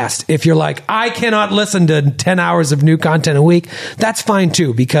a blast. If you're like, I cannot listen to 10 hours of new content a week, that's fine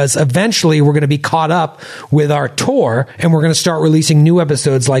too, because eventually we're going to be caught up with our tour, and we're going to start releasing new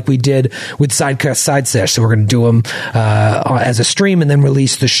episodes like we did with Sidecast Side Sesh. So we're going to do them as a stream and then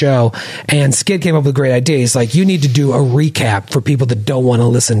release the show. And Skid came up with a great idea. He's like, you need to do a recap for people that don't want to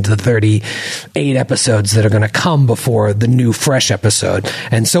listen to the 38 episodes that are going to come before the new fresh episode.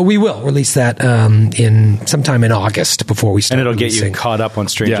 And so we will release that in sometime in August before we start. And it'll releasing. get you caught up on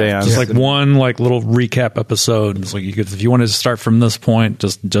Strange Aeon. Just like one like little recap episode. It's like you could, if you wanted to start from this point,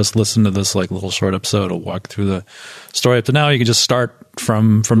 just listen to this like little short episode. It'll walk through the story up to now. You can just start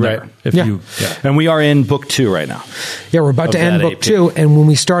from there. If you, and we are in book 2 right now. Yeah, we're about to end book 2, and when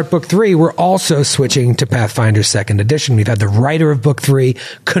we start book 3, we're also switching to Pathfinder 2nd Edition. We've had the writer of book 3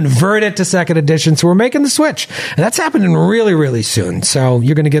 convert it to 2nd Edition, so we're making the switch, and that's happening really, really soon. So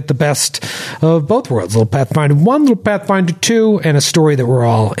you're going to get the best of both worlds: little Pathfinder 1, little Pathfinder 2, and a story that we're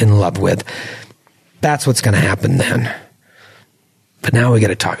all in love with. That's what's going to happen then. But now we got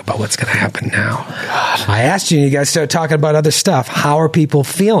to talk about what's going to happen now. I asked you guys started talking about other stuff. How are people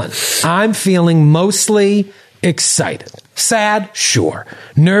feeling? I'm feeling mostly excited. Sad? Sure.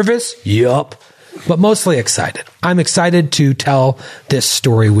 Nervous? Yup. But mostly excited. I'm excited to tell this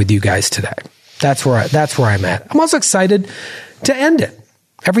story with you guys today. That's where I'm at. I'm also excited to end it.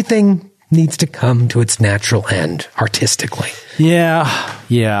 Everything needs to come to its natural end artistically. Yeah.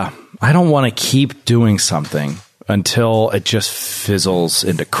 I don't want to keep doing something until it just fizzles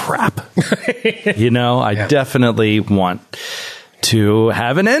into crap. I definitely want to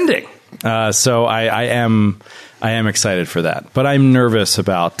have an ending. So I am excited for that, but I'm nervous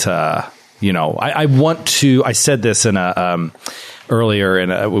about, I want to, I said this in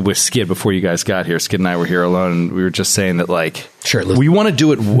earlier with Skid before you guys got here. Skid and I were here alone, and we were just saying that, like, we want to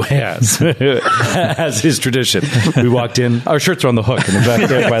do it as his tradition. We walked in, our shirts are on the hook in the back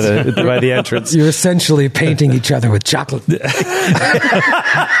there by the entrance. You're essentially painting each other with chocolate. With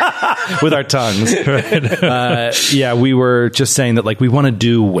our tongues. We were just saying that, like, we want to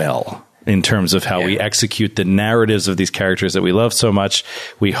do well in terms of how we execute the narratives of these characters that we love so much.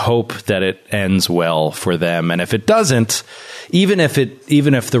 We hope that it ends well for them. And if it doesn't, even if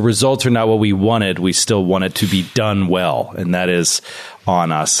the results are not what we wanted, we still want it to be done well. And that is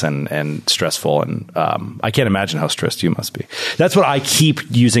on us and stressful. And I can't imagine how stressed you must be. That's what I keep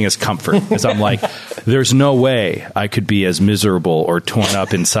using as comfort, is I'm like, there's no way I could be as miserable or torn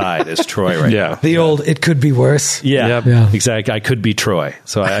up inside as Troy right now. The old, it could be worse. Yeah, exactly. I could be Troy.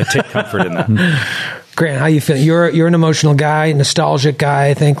 So I take comfort in that. Grant, how you feeling? You're an emotional guy, nostalgic guy,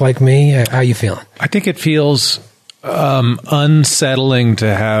 I think, like me. How you feeling? I think it feels unsettling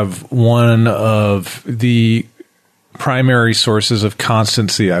to have one of the primary sources of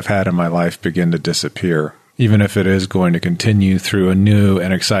constancy I've had in my life begin to disappear, even if it is going to continue through a new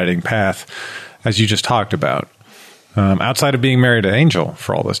and exciting path, as you just talked about. Outside of being married to Angel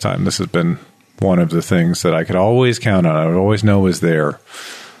for all this time, this has been one of the things that I could always count on. I would always know was there.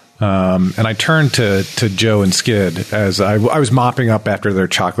 And I turned to Joe and Skid as I was mopping up after their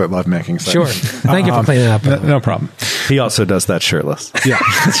chocolate lovemaking session. Sure. Thank you for cleaning up. No problem. He also does that shirtless. Yeah.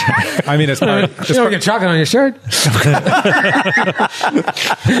 I mean, it's part, You don't get chocolate on your shirt.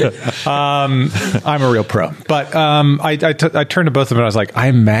 I'm a real pro. But I turned to both of them and I was like, I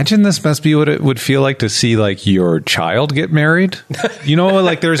imagine this must be what it would feel like to see like your child get married. You know,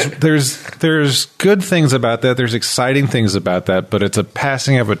 like there's good things about that. There's exciting things about that, but it's a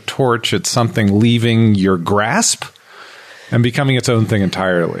passing of a torch. It's something leaving your grasp and becoming its own thing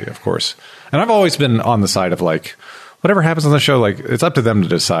entirely, of course. And I've always been on the side of like, whatever happens on the show, like it's up to them to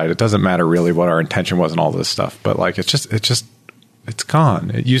decide. It doesn't matter really what our intention was and all this stuff. But like, it's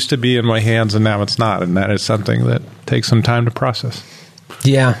gone. It used to be in my hands and now it's not. And that is something that takes some time to process.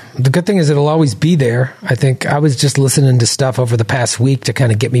 Yeah. The good thing is it'll always be there. I think I was just listening to stuff over the past week to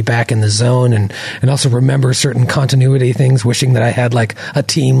kind of get me back in the zone and also remember certain continuity things, wishing that I had like a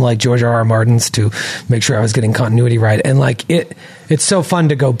team like George R.R. Martin's to make sure I was getting continuity right. And like it's so fun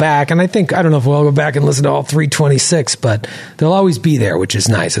to go back. And I don't know if we'll go back and listen to all 326, but they'll always be there, which is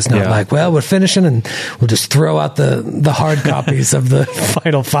nice. It's not like, well, we're finishing and we'll just throw out the hard copies of the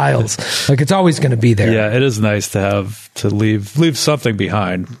final files. Like it's always going to be there. Yeah, it is nice to leave something behind.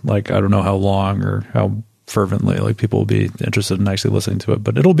 Like I don't know how long or how fervently like people will be interested in actually listening to it,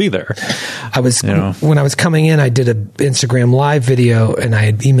 but it'll be there. When I was coming in, I did an Instagram live video and I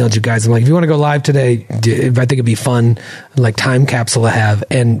had emailed you guys. I'm like, if you want to go live today, I think it'd be fun, like time capsule to have.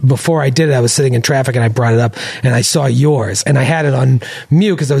 And before I did it, I was sitting in traffic and I brought it up and I saw yours and I had it on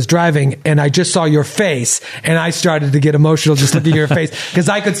mute because I was driving and I just saw your face and I started to get emotional just looking at your face because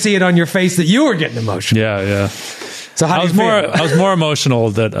I could see it on your face that you were getting emotional. Yeah. So how I was more emotional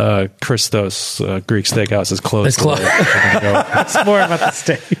that Christos Greek Steakhouse is closed. It's closed. It's more about the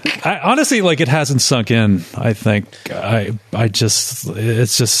steak. Honestly, like it hasn't sunk in. I think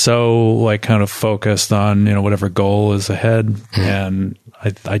it's just so like kind of focused on whatever goal is ahead, and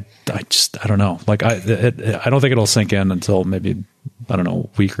I don't know. Like I don't think it'll sink in until maybe a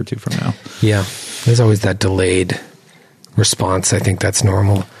week or two from now. Yeah, there's always that delayed response. I think that's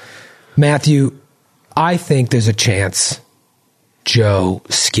normal. Matthew, I think there's a chance Joe,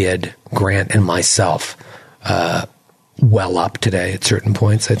 Skid, Grant, and myself well up today at certain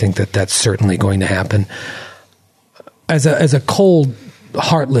points. I think that's certainly going to happen. As a cold,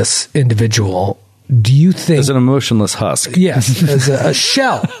 heartless individual, do you think... As an emotionless husk. Yes, as a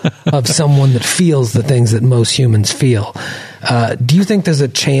shell of someone that feels the things that most humans feel. Do you think there's a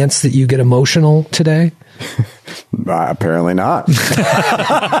chance that you get emotional today? Apparently not.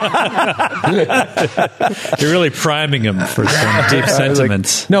 You're really priming him for some deep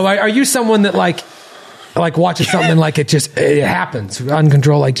sentiments. No, are you someone that like watches something and like it happens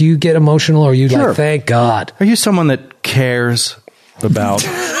uncontrolled? Like, do you get emotional or are you like, thank God? Are you someone that cares about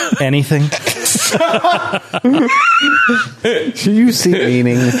anything? Do you see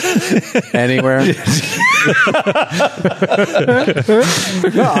meaning anywhere?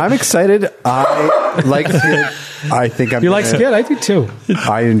 No, I'm excited. I like Skid. I think I'm. You like Skid? I do too.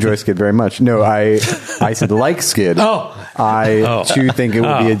 I enjoy Skid very much. No, I said like Skid. I too think it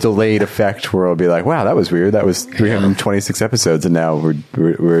will be a delayed effect where it'll be like, wow, that was weird. That was 326 episodes, and now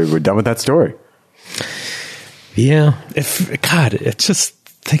we're done with that story. Yeah. It's just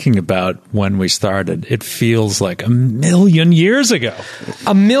thinking about when we started, it feels like a million years ago.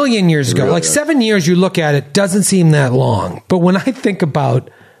 A million years ago. Really? Like 7 years, you look at it, doesn't seem that long. But when I think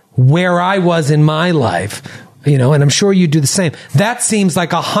about where I was in my life, and I'm sure you do the same, that seems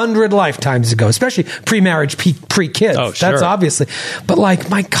like 100 lifetimes ago, especially pre-marriage, pre-kids. Oh, sure. That's obviously. But like,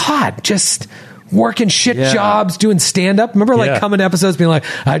 my God, just working jobs, doing stand-up. Remember coming to episodes being like,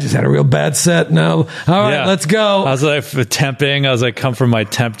 I just had a real bad set. No. All right, let's go. I was like temping. I was like, come from my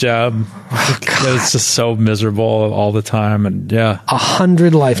temp job. It was just so miserable all the time. And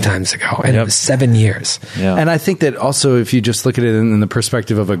 100 lifetimes ago. And it was 7 years. Yeah. And I think that also, if you just look at it in the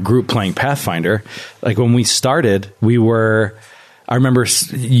perspective of a group playing Pathfinder, like when we started, I remember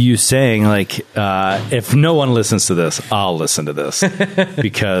you saying, like, if no one listens to this, I'll listen to this.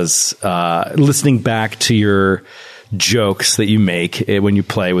 Because listening back to your jokes that you make when you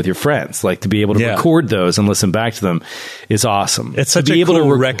play with your friends, like to be able to record those and listen back to them is awesome. It's such a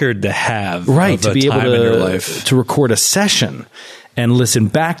cool record to have. Right, to be able in your life. to record a session and listen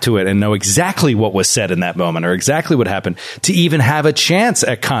back to it and know exactly what was said in that moment or exactly what happened, to even have a chance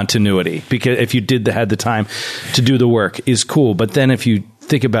at continuity, because if you had the time to do the work, is cool. But then if you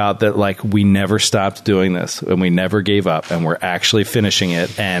think about that, like, we never stopped doing this and we never gave up and we're actually finishing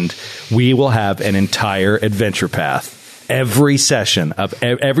it, and we will have an entire adventure path. Every session of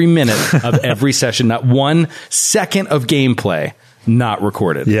every minute of every session, not 1 second of gameplay not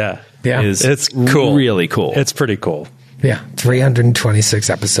recorded. Yeah. It's cool. Really cool. It's pretty cool. Yeah, 326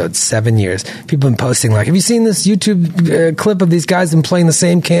 episodes, 7 years. People have been posting like, have you seen this YouTube clip of these guys been playing the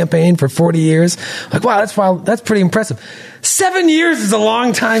same campaign for 40 years? Like, wow, that's pretty impressive. 7 years is a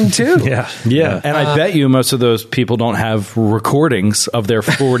long time, too. Yeah. And I bet you most of those people don't have recordings of their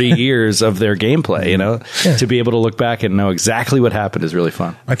 40 years of their gameplay, you know? To be able to look back and know exactly what happened is really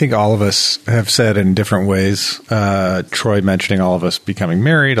fun. I think all of us have said in different ways, Troy mentioning all of us becoming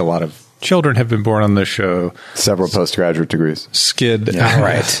married, a lot of children have been born on this show. Several postgraduate degrees. Skid. All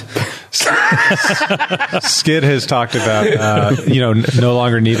right. Skid has talked about, no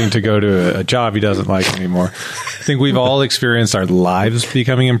longer needing to go to a job he doesn't like anymore. I think we've all experienced our lives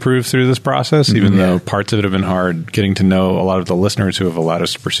becoming improved through this process, even though parts of it have been hard, getting to know a lot of the listeners who have allowed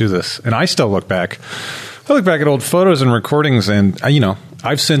us to pursue this. And I still look back at old photos and recordings, and,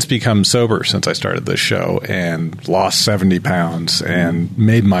 I've since become sober since I started this show and lost 70 pounds and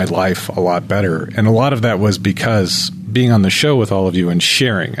made my life a lot better. And a lot of that was because being on the show with all of you and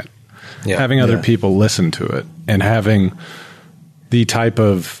sharing it, having other people listen to it, and having the type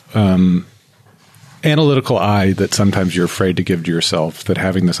of analytical eye that sometimes you're afraid to give to yourself, that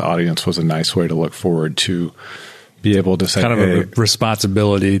having this audience was a nice way to look forward to be able to say, kind of a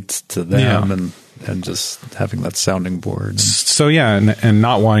responsibility to them and just having that sounding board. So and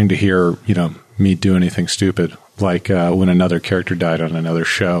not wanting to hear, me do anything stupid, like when another character died on another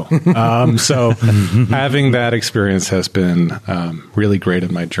show. So having that experience has been really great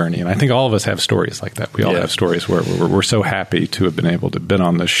in my journey. And I think all of us have stories like that. We all have stories where we're so happy to have been able to been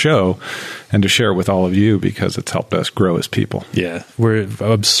on this show and to share it with all of you because it's helped us grow as people. Yeah, we're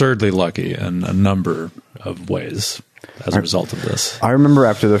absurdly lucky in a number of ways as a result of this. I remember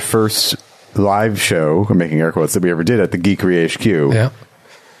after the first live show, I'm making air quotes, that we ever did at the Geekery HQ,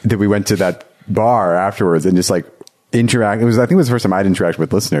 that we went to that bar afterwards and just like interact. I think it was the first time I'd interact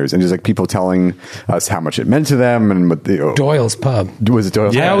with listeners, and just like people telling us how much it meant to them. And what Doyle's Pub. Was it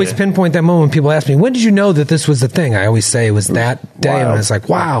Doyle's Pub? I always pinpoint that moment when people ask me, when did you know that this was a thing? I always say it was that day, and I was like,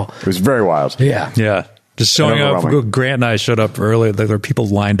 wow. It was very wild. Yeah. Just showing up. Grant and I showed up early. There were people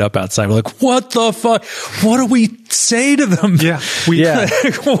lined up outside. We're like, what the fuck? What do we say to them?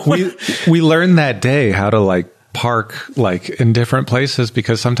 We learned that day how to park in different places,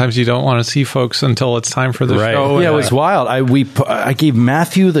 because sometimes you don't want to see folks until it's time for the show. Yeah, it was wild. I gave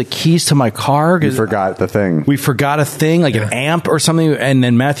Matthew the keys to my car. We forgot the thing. We forgot a thing, like an amp or something, and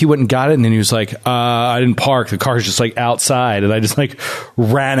then Matthew went and got it, and then he was like, I didn't park. The car's just outside, and I just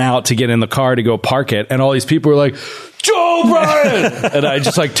ran out to get in the car to go park it, and all these people were like, Joe Brian! And I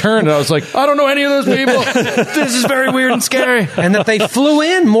just turned and I was like, I don't know any of those people. This is very weird and scary. And that they flew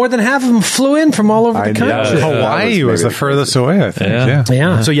in, more than half of them flew in from all over the country. Hawaii was the furthest away, I think.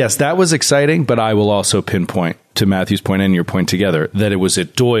 Yeah. So yes, that was exciting, but I will also pinpoint, to Matthew's point and your point together, that it was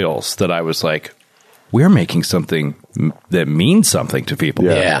at Doyle's that I was like, we're making something that means something to people.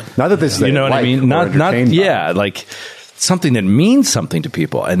 Yeah. Not that this is what I mean? Not something that means something to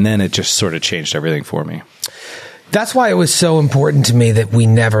people. And then it just sort of changed everything for me. That's why it was so important to me that we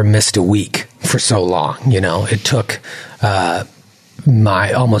never missed a week for so long. It took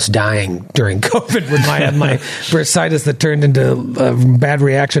my almost dying during COVID with my bursitis that turned into a bad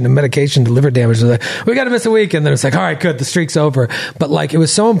reaction to medication to liver damage. Like, we got to miss a week. And then it's like, all right, good, the streak's over. But it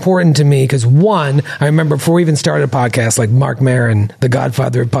was so important to me because, one, I remember before we even started a podcast, Mark Maron, the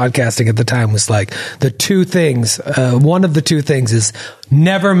godfather of podcasting at the time, was the two things. One of the two things is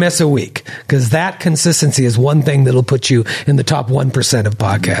never miss a week, because that consistency is one thing that'll put you in the top 1% of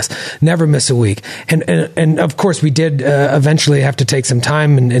podcasts. Never miss a week. And of course, we did eventually have to take some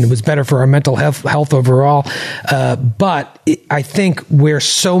time, and it was better for our mental health overall. But I think we're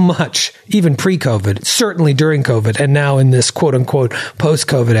so much, even pre-COVID, certainly during COVID, and now in this quote-unquote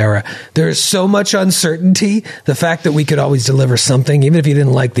post-COVID era, there's so much uncertainty. The fact that we could always deliver something, even if you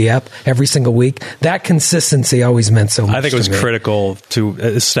didn't like the app every single week, that consistency always meant so much. I think it was critical to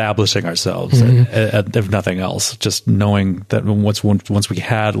establishing ourselves, if nothing else. Just knowing that once we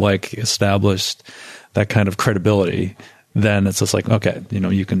had established that kind of credibility, then it's just okay,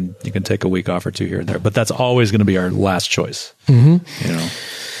 you can take a week off or two here and there, but that's always going to be our last choice. So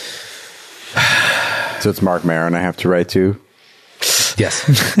it's Mark Maron I have to write to. Yes,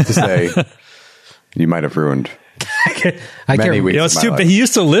 to say you might have ruined. Many weeks. It's too. He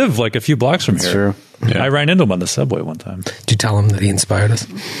used to live a few blocks from here. True. Yeah. I ran into him on the subway one time. Did you tell him that he inspired us?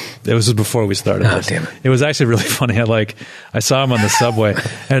 It was before we started. Oh, damn it. It was actually really funny. I saw him on the subway,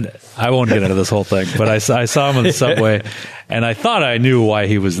 and I won't get into this whole thing, but I saw him on the subway, and I thought I knew why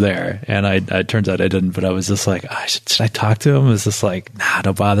he was there, and I turns out I didn't. But I was just like, should I talk to him? It's just nah,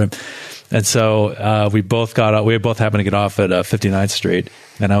 don't bother him. And so we both happened to get off at 59th Street.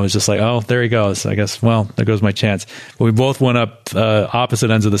 And I was just like, oh, there he goes. I guess, well, there goes my chance. But we both went up opposite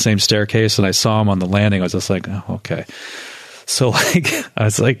ends of the same staircase, and I saw him on the landing. I was just like, oh, okay. So, like, I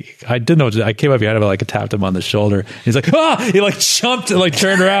was like, I didn't know what to do. I came up behind him, I tapped him on the shoulder. He's like, he jumped and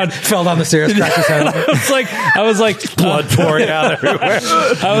turned around. Fell down the stairs, cracked his head. I was like, blood pouring out everywhere.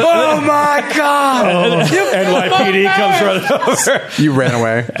 Oh my God. NYPD comes running over. You ran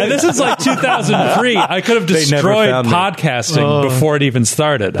away. And this is 2003. I could have destroyed podcasting before it even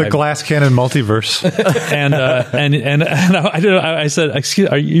started. The Glass Cannon multiverse. And I said, excuse,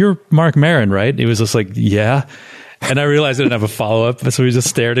 you're Mark Maron, right? He was just like, yeah. And I realized I didn't have a follow-up, so we just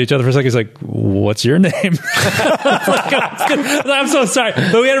stared at each other for a second. He's like, what's your name? I'm so sorry.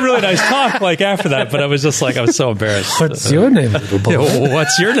 But we had a really nice talk after that, but I was just I was so embarrassed. What's your name, little boy?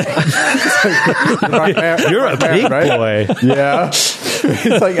 What's your name? You're a big boy. Yeah.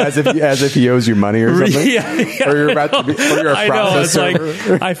 It's as if he owes you money or something. Yeah. Or you're about to be, or you're a process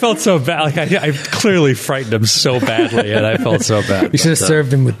server. I felt so bad. I clearly frightened him so badly, and I felt so bad. You should have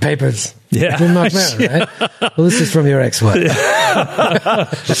served him with papers. Yeah. Mark Maron, right? Well, this is from your ex-wife.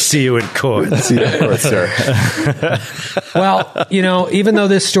 See you in court. See you in court, sir. Well, even though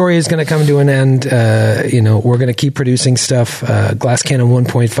this story is going to come to an end, we're going to keep producing stuff. Glass Cannon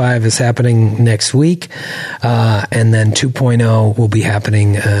 1.5 is happening next week, and then 2.0 will be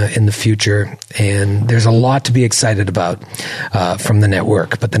happening in the future. And there's a lot to be excited about from the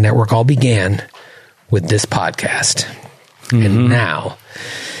network. But the network all began with this podcast. Mm-hmm. And now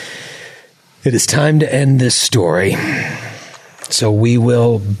it is time to end this story. So we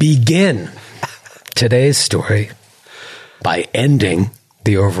will begin today's story by ending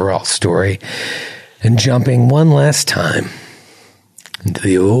the overall story and jumping one last time into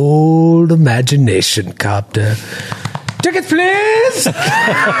the old imagination copter. Tickets, please! Tickets!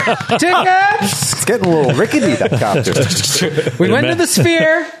 It's getting a little rickety, that copter. We went to the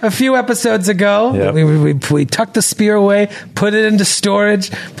Sphere a few episodes ago. Yep. We tucked the Sphere away, put it into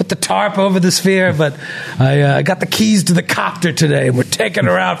storage, put the tarp over the Sphere, but I got the keys to the copter today, and we're taking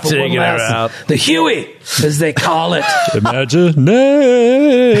her out for one last... The Huey, as they call it. Imagination.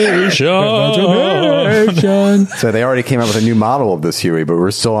 So they already came up with a new model of this Huey, but we're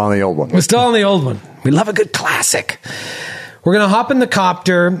still on the old one. We're still on the old one. We love a good classic. We're going to hop in the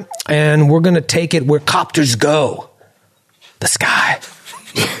copter, and we're going to take it where copters go. The sky.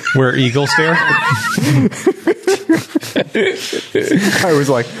 Where eagles stare? I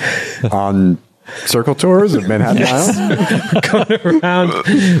was on circle tours of Manhattan Island. Going around.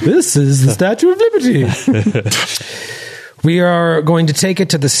 This is the Statue of Liberty. We are going to take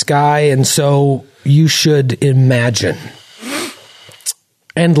it to the sky, and so you should imagine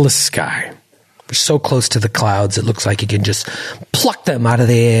endless sky. We're so close to the clouds, it looks like you can just pluck them out of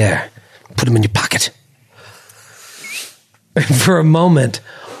the air, put them in your pocket. And for a moment,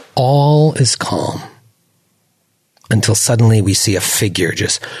 all is calm. Until suddenly we see a figure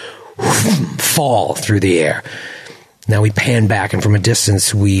just fall through the air. Now we pan back, and from a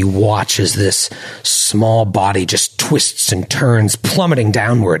distance, we watch as this small body just twists and turns, plummeting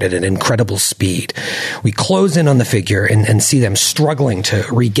downward at an incredible speed. We close in on the figure and see them struggling to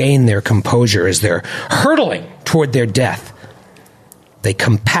regain their composure as they're hurtling toward their death. They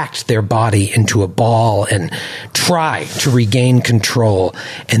compact their body into a ball and try to regain control,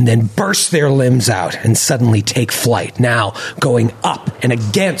 and then burst their limbs out and suddenly take flight, now going up and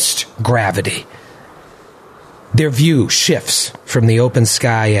against gravity. Their view shifts from the open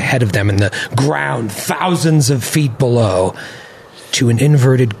sky ahead of them and the ground thousands of feet below to an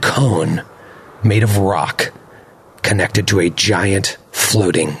inverted cone made of rock connected to a giant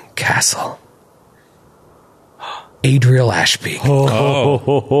floating castle. Adriel Ashby.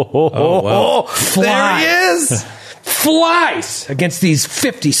 Wow. There he is! Flies against these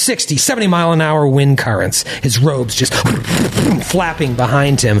 50, 60, 70 mile an hour wind currents, his robes just flapping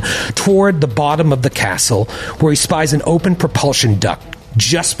behind him toward the bottom of the castle, where he spies an open propulsion duct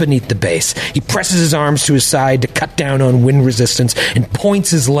just beneath the base. He presses his arms to his side to cut down on wind resistance and points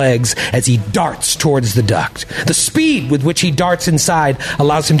his legs as he darts towards the duct. The speed with which he darts inside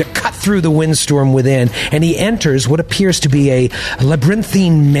allows him to cut through the windstorm within, and he enters what appears to be a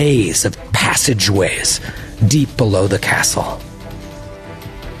labyrinthine maze of passageways deep below the castle.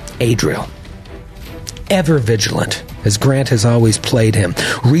 Adriel, ever vigilant, as Grant has always played him,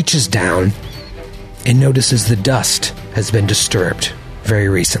 reaches down and notices the dust has been disturbed very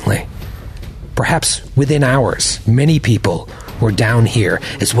recently. Perhaps within hours, many people were down here,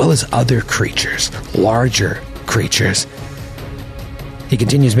 as well as other creatures, larger creatures. He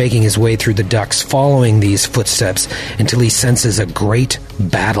continues making his way through the ducts, following these footsteps until he senses a great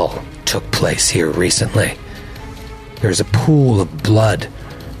battle took place here recently. There is a pool of blood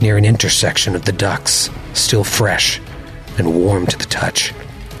near an intersection of the ducts, still fresh and warm to the touch.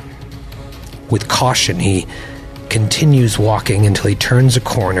 With caution, he continues walking until he turns a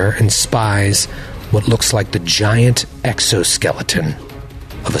corner and spies what looks like the giant exoskeleton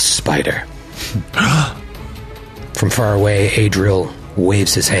of a spider. From far away, Adriel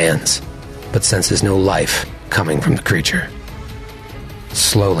waves his hands, but senses no life coming from the creature.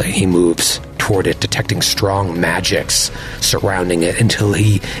 Slowly, he moves toward it, detecting strong magics surrounding it until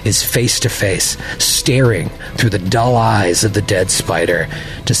he is face to face, staring through the dull eyes of the dead spider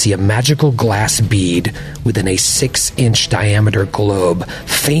to see a magical glass bead within a 6-inch diameter globe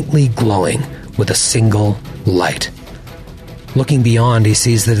faintly glowing with a single light. Looking beyond, he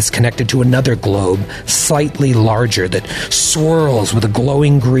sees that it's connected to another globe, slightly larger, that swirls with a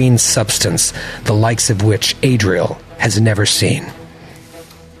glowing green substance, the likes of which Adriel has never seen.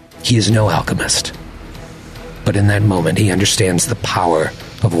 He is no alchemist, but in that moment he understands the power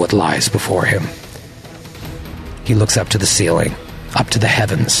of what lies before him. He looks up to the ceiling, up to the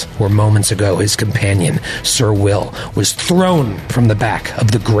heavens, where moments ago his companion, Sir Will, was thrown from the back of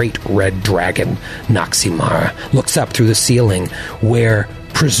the great red dragon, Noximara. Looks up through the ceiling, where,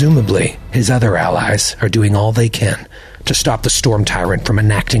 presumably, his other allies are doing all they can to stop the Storm Tyrant from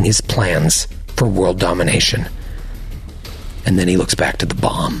enacting his plans for world domination. And then he looks back to the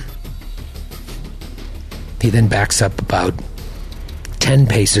bomb. He then backs up about 10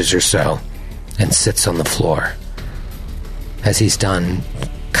 paces or so and sits on the floor. As he's done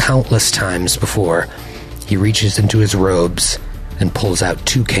countless times before, he reaches into his robes and pulls out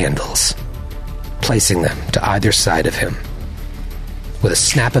 2 candles, placing them to either side of him. With a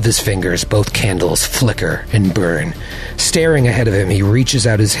snap of his fingers, both candles flicker and burn. Staring ahead of him, he reaches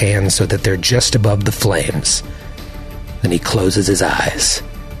out his hands so that they're just above the flames. Then he closes his eyes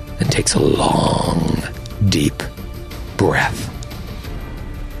and takes a long, deep breath.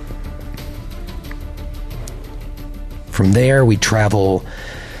 From there, we travel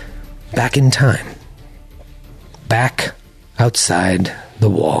back in time. Back outside the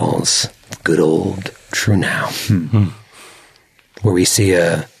walls of good old Trunau, where we see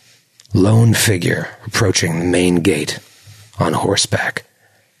a lone figure approaching the main gate on horseback.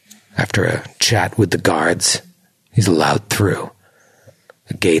 After a chat with the guards, he's allowed through.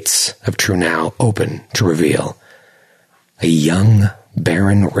 The gates of Trunau open to reveal a young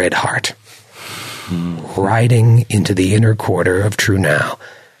Baron Redheart riding into the inner quarter of Trunau,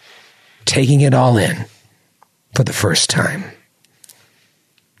 taking it all in for the first time.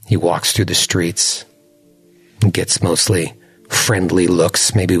 He walks through the streets and gets mostly friendly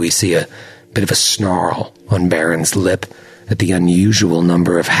looks. Maybe we see a bit of a snarl on Baron's lip at the unusual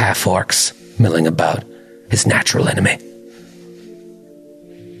number of half-orcs milling about, his natural enemy.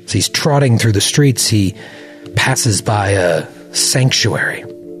 As he's trotting through the streets, he passes by a sanctuary,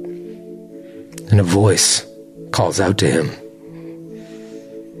 and a voice calls out to him.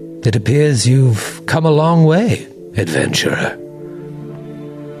 It appears you've come a long way, adventurer.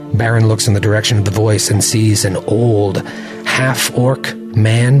 Baron looks in the direction of the voice and sees an old, half-orc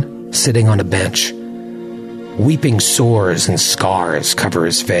man sitting on a bench. Weeping sores and scars cover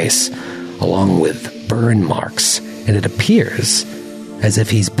his face, along with burn marks, and it appears as if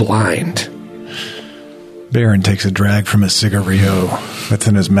he's blind. Baron takes a drag from a cigarillo that's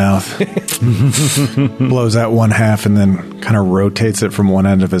in his mouth, blows out one half, and then kind of rotates it from one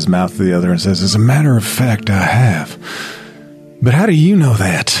end of his mouth to the other and says, as a matter of fact, I have. But how do you know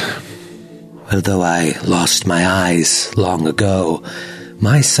that? Although I lost my eyes long ago,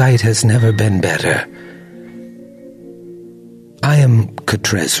 my sight has never been better. I am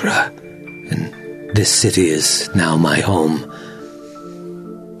Kutresra, and this city is now my home.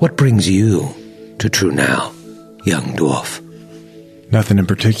 What brings you to Trunau, young dwarf? Nothing in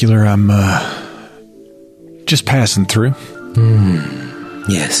particular. I'm, just passing through.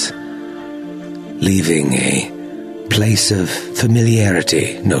 Yes. Leaving a place of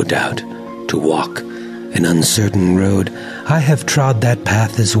familiarity, no doubt, to walk an uncertain road. I have trod that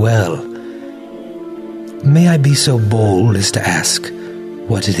path as well. May I be so bold as to ask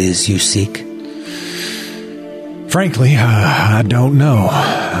what it is you seek? Frankly, I don't know.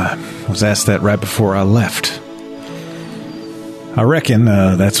 I was asked that right before I left. I reckon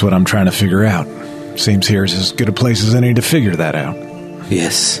that's what I'm trying to figure out. Seems here's as good a place as any to figure that out.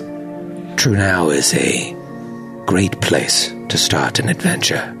 Yes. Trunau is a great place to start an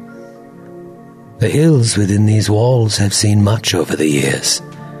adventure. The hills within these walls have seen much over the years.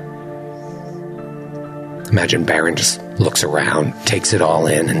 Imagine Baron just looks around, takes it all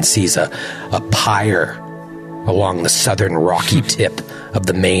in, and sees a pyre along the southern rocky tip of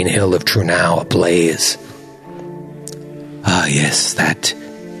the main hill of Trunau ablaze. Ah, yes, that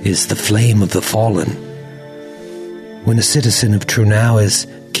is the flame of the fallen. When a citizen of Trunau is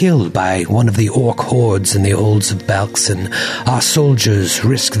killed by one of the orc hordes in the Olds of Balxen, our soldiers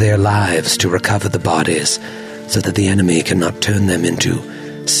risk their lives to recover the bodies so that the enemy cannot turn them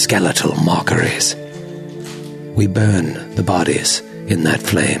into skeletal mockeries. We burn the bodies in that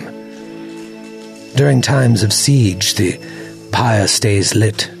flame. During times of siege, the pyre stays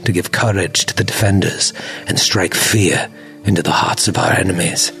lit to give courage to the defenders and strike fear into the hearts of our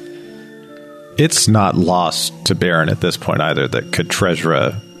enemies. It's not lost to Baron at this point either that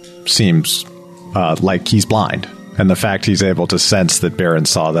Katrezra seems like he's blind. And the fact he's able to sense that Baron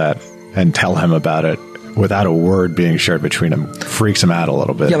saw that and tell him about it without a word being shared between them freaks him out a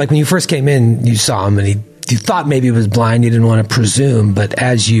little bit. Yeah, like when you first came in, you saw him and you thought maybe he was blind. You didn't want to presume, but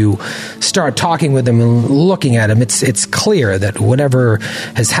as you start talking with him and looking at him, it's clear that whatever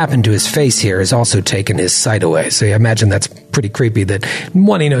has happened to his face here has also taken his sight away. So I imagine that's pretty creepy that,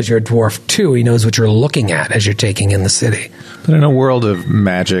 one, he knows you're a dwarf, two, he knows what you're looking at as you're taking in the city. But in a world of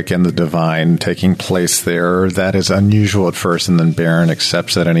magic and the divine taking place there, that is unusual at first, and then Baron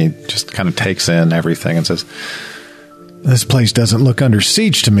accepts it and he just kind of takes in everything and says, "This place doesn't look under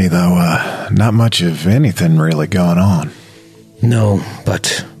siege to me, though. Not much of anything really going on." No,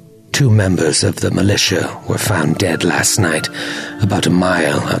 but 2 members of the militia were found dead last night, about a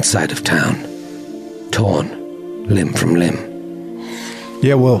mile outside of town. Torn, limb from limb.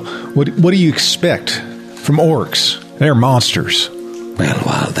 Yeah, well, what do you expect from orcs? They're monsters. Well,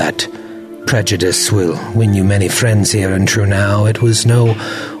 while that prejudice will win you many friends here in Trunau, it was no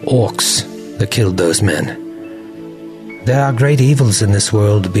orcs that killed those men. There are great evils in this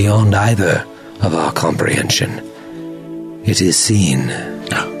world beyond either of our comprehension. It is seen.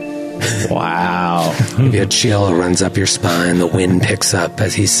 Wow. Maybe a chill runs up your spine, the wind picks up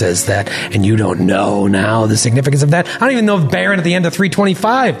as he says that, and you don't know now the significance of that. I don't even know if Baron at the end of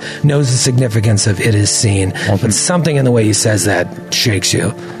 325 knows the significance of it is seen, but something in the way he says that shakes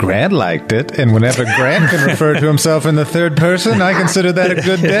you. Grant liked it, and whenever Grant can refer to himself in the third person, I consider that a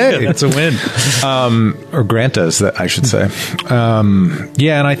good day. It's a win. Or Grant does that, I should say.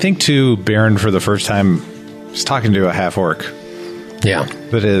 Yeah, and I think, too, Baron, for the first time, is talking to a half-orc. Yeah.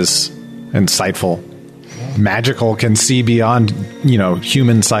 That is insightful, magical, can see beyond,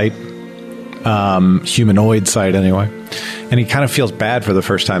 human sight, humanoid sight anyway. And he kind of feels bad for the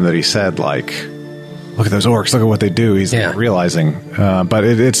first time that he said, like, look at those orcs, look at what they do. He's realizing, but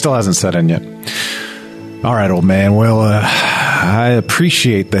it still hasn't set in yet. All right, old man. Well, I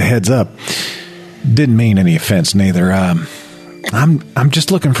appreciate the heads up. Didn't mean any offense, neither. I'm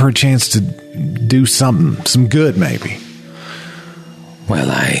just looking for a chance to do something, some good, maybe. Well,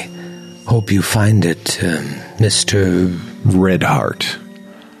 I hope you find it, Mr. Redheart.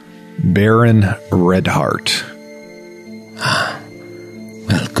 Baron Redheart.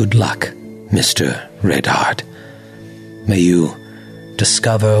 Well, good luck, Mr. Redheart. May you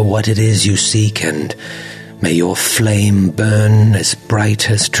discover what it is you seek, and may your flame burn as bright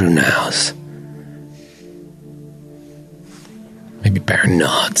as Trunau's. Maybe Baron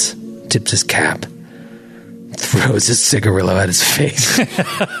nods, tips his cap, throws his cigarillo at his face.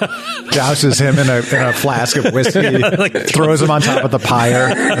 Douses him in a flask of whiskey, throws him on top of the pyre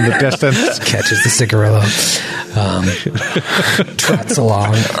in the distance. Catches the cigarillo. Trots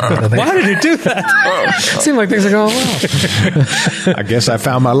along. Why did he do that? Seemed like things are going well. I guess I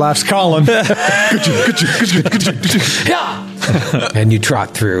found my life's calling. And you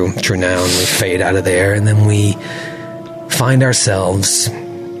trot through Trunau, and we fade out of there, and then we find ourselves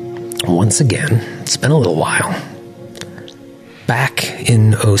once again, it's been a little while, back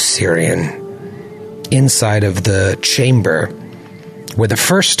in Osirian, inside of the chamber where the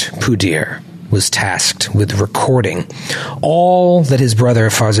first Pudir was tasked with recording all that his brother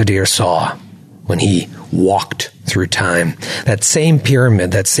Farzadir saw when he walked through time. That same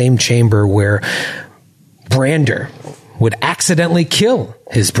pyramid, that same chamber where Brander would accidentally kill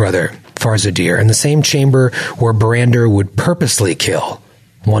his brother Farzadir, and the same chamber where Brander would purposely kill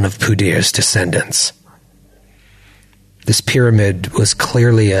one of Pudir's descendants. This pyramid was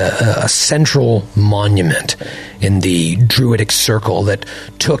clearly a central monument in the druidic circle that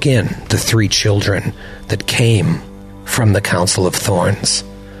took in the 3 children that came from the Council of Thorns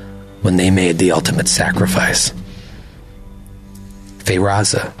when they made the ultimate sacrifice.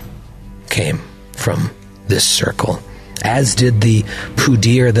 Feyraza came from this circle, as did the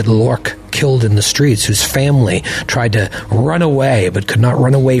Pudir that Lork killed in the streets, whose family tried to run away but could not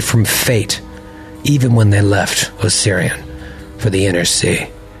run away from fate, even when they left Osirian for the Inner Sea.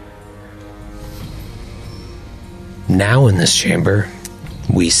 Now in this chamber,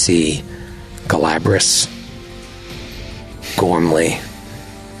 we see Galabras, Gormley,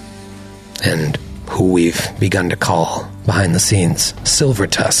 and who we've begun to call behind the scenes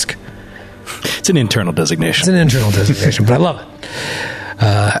Silvertusk. It's an internal designation. It's an internal designation, but I love it.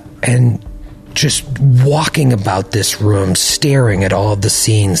 And just walking about this room, staring at all of the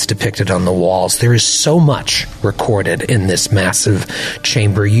scenes depicted on the walls, there is so much recorded in this massive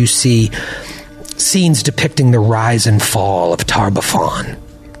chamber. You see scenes depicting the rise and fall of Tar-Baphon,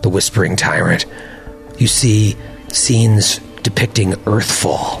 the Whispering Tyrant. You see scenes depicting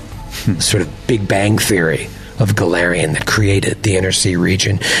Earthfall, the sort of Big Bang Theory of Galarian that created the Inner Sea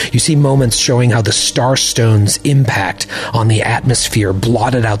region. You see moments showing how the Starstone's impact on the atmosphere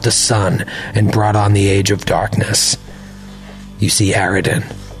blotted out the sun and brought on the Age of Darkness. You see Aridin,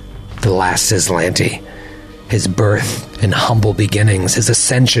 the last Aslanti, his birth and humble beginnings, his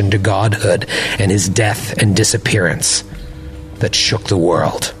ascension to godhood, and his death and disappearance that shook the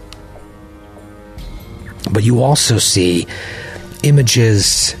world. But you also see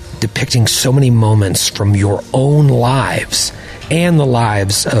images depicting so many moments from your own lives and the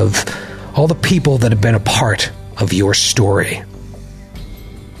lives of all the people that have been a part of your story.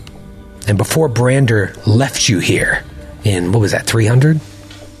 And before Brander left you here in, what was that, 300?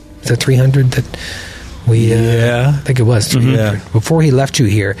 Is that 300 that we... I think it was 300. Yeah. Before he left you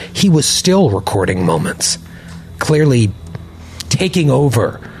here, he was still recording moments, clearly taking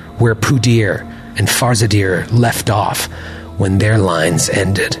over where Pudir and Farzadir left off when their lines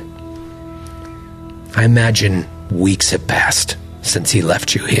ended. I imagine weeks have passed since he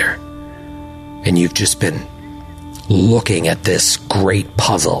left you here, and you've just been looking at this great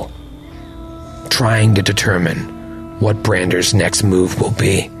puzzle, trying to determine what Brander's next move will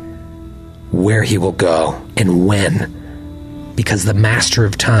be, where he will go, and when, because the Master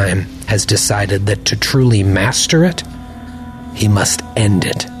of Time has decided that to truly master it, he must end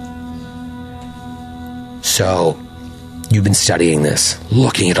it. So you've been studying this,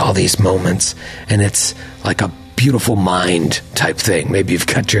 looking at all these moments, and it's like a beautiful mind type thing. Maybe you've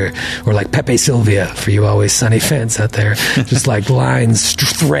got or like Pepe Sylvia for you Always Sunny fans out there, just like lines,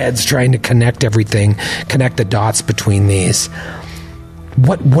 threads, trying to connect everything, connect the dots between these.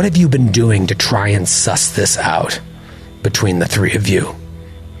 What have you been doing to try and suss this out between the three of you?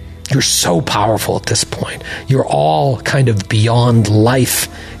 You're so powerful at this point. You're all kind of beyond life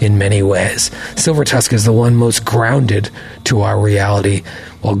in many ways. Silvertusk is the one most grounded to our reality,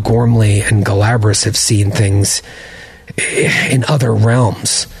 while Gormley and Galabras have seen things in other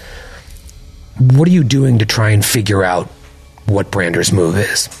realms. What are you doing to try and figure out what Brander's move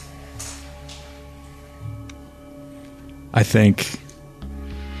is? I think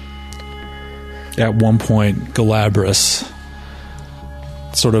at one point Galabras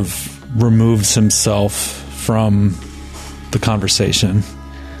sort of removes himself from the conversation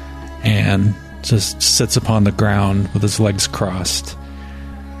and just sits upon the ground with his legs crossed,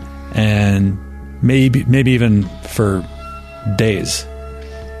 and maybe even for days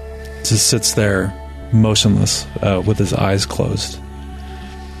just sits there motionless with his eyes closed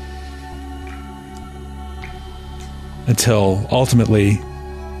until ultimately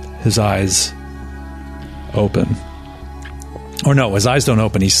his eyes open. Or no, his eyes don't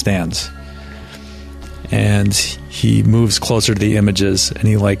open, he stands. And he moves closer to the images, and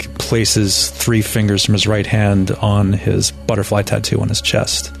he like places 3 fingers from his right hand on his butterfly tattoo on his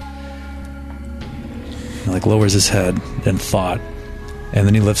chest. He like lowers his head in thought, and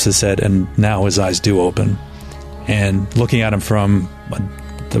then he lifts his head, and now his eyes do open. And looking at him from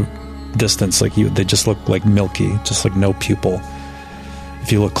the distance, like they just look like milky, just like no pupil.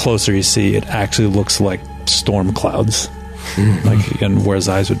 If you look closer, you see it actually looks like storm clouds. Like, and where his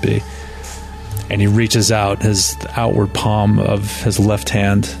eyes would be. And he reaches out his outward palm of his left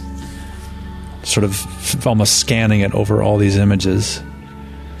hand, sort of almost scanning it over all these images.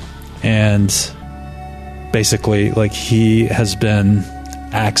 And basically, like, he has been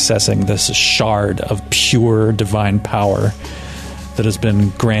accessing this shard of pure divine power that has been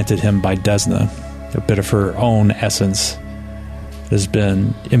granted him by Desna. A bit of her own essence has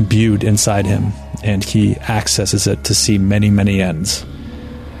been imbued inside him, and he accesses it to see many, many ends.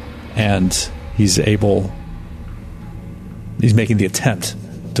 And he's making the attempt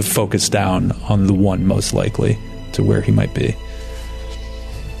to focus down on the one most likely to where he might be.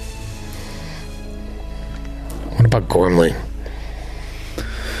 What about Gormley?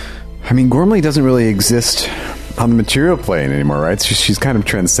 I mean, Gormley doesn't really exist on the material plane anymore, right? She's kind of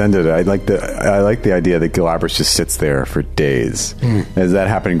transcended. I like the idea that Galabras just sits there for days. Is that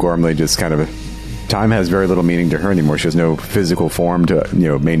happening? Gormley just kind of time has very little meaning to her anymore. She has no physical form to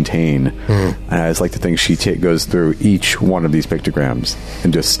maintain. And I just like to think she goes through each one of these pictograms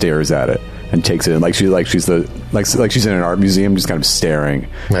and just stares at it and takes it in like she's in an art museum, just kind of staring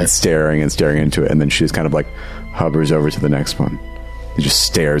and staring and staring into it, and then she just kind of like hovers over to the next one and just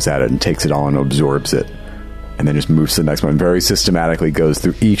stares at it and takes it all and absorbs it, and then just moves to the next one. Very systematically goes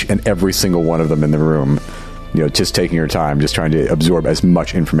through each and every single one of them in the room. Just taking her time, just trying to absorb as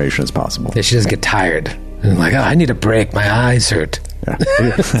much information as possible. Yeah, she doesn't get tired. And like, I need a break. My eyes hurt.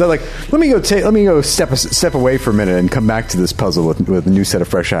 Yeah. So like, let me go step away for a minute and come back to this puzzle with a new set of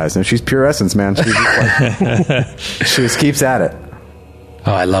fresh eyes. And she's pure essence, man. She's she just keeps at it.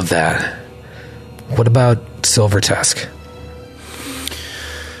 Oh, I love that. What about Silver Tusk?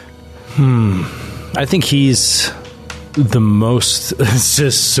 I think he's the most, it's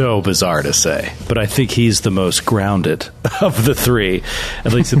just so bizarre to say, but I think he's the most grounded of the three,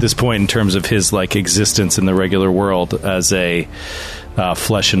 at least at this point, in terms of his like existence in the regular world as a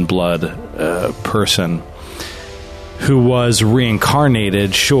flesh and blood person who was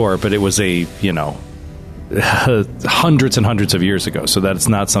reincarnated, sure, but it was hundreds and hundreds of years ago, so that's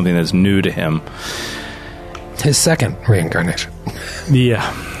not something that's new to him. His second reincarnation.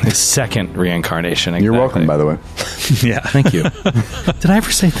 Yeah, his second reincarnation. Exactly. You're welcome, by the way. Yeah, thank you. Did I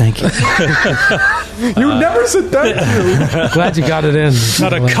ever say thank you? You never said thank you. Glad you got it in.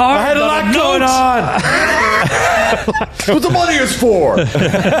 Not a car. I had a lot going on. That's what the money is for.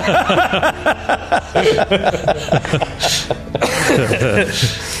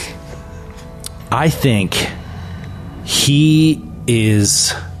 I think he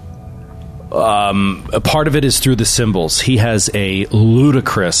is. A part of it is through the symbols. He has a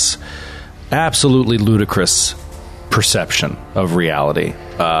absolutely ludicrous perception of reality.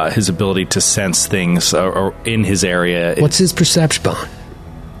 His ability to sense things in his area. What's his perception bone?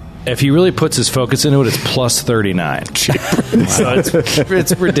 If he really puts his focus into it, it's plus 39. So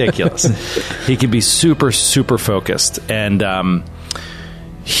it's ridiculous. He can be super, super focused. And a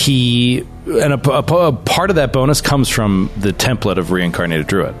part of that bonus comes from the template of Reincarnated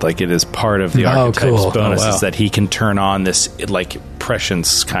Druid. Like, it is part of the archetype's bonus is that he can turn on this like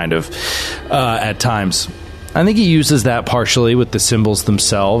prescience kind of at times. I think he uses that partially with the symbols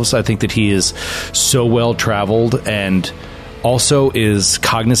themselves. I think that he is so well traveled and also is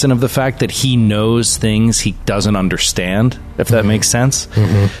cognizant of the fact that he knows things he doesn't understand, if that makes sense.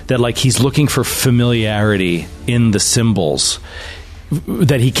 That like he's looking for familiarity in the symbols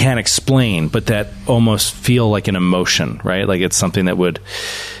that he can't explain, but that almost feel like an emotion, right? Like it's something that would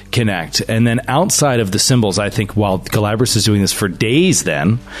connect. And then outside of the symbols, I think while Galabras is doing this for days,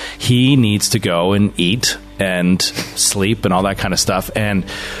 then he needs to go and eat and sleep and all that kind of stuff. And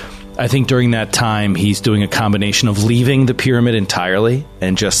I think during that time, he's doing a combination of leaving the pyramid entirely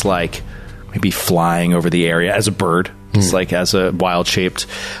and just like maybe flying over the area as a bird. It's like as a wild-shaped,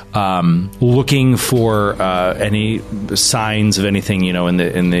 looking for any signs of anything, in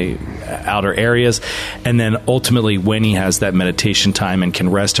the outer areas, and then ultimately, when he has that meditation time and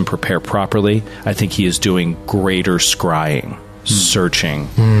can rest and prepare properly, I think he is doing greater scrying, searching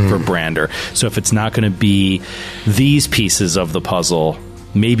for Brander. So if it's not going to be these pieces of the puzzle,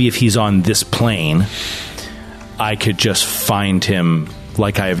 maybe if he's on this plane, I could just find him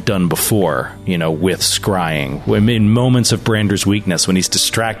like I have done before, with scrying. In moments of Brander's weakness, when he's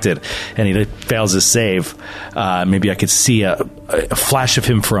distracted and he fails his save, maybe I could see a flash of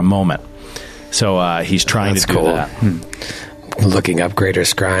him for a moment. So he's trying to do that. Looking up greater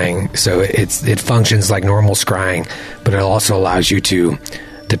scrying. So it functions like normal scrying, but it also allows you to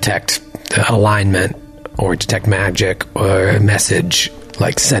detect alignment or detect magic or a message.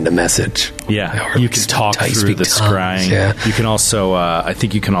 Like send a message. Yeah, you can talk through the scrying. Yeah. You can also, I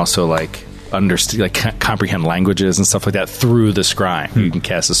think you can also like understand, like comprehend languages and stuff like that through the scrying. You can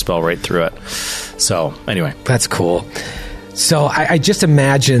cast a spell right through it. So anyway, that's cool. So I just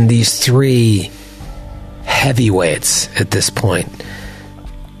imagine these three heavyweights at this point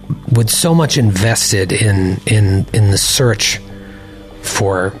with so much invested in the search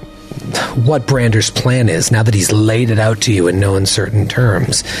for what Brander's plan is, now that he's laid it out to you in no uncertain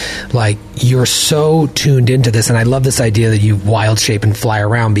terms. Like, you're so tuned into this, and I love this idea that you wild shape and fly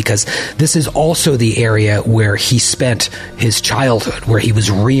around, because this is also the area where he spent his childhood, where he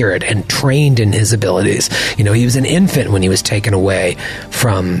was reared and trained in his abilities. He was an infant when he was taken away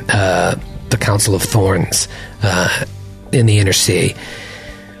from the Council of Thorns in the Inner Sea.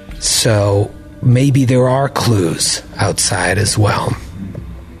 So maybe there are clues outside as well.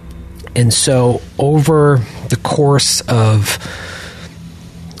 And so over the course of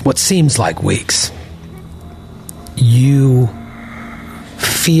what seems like weeks, you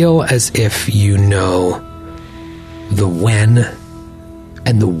feel as if you know the when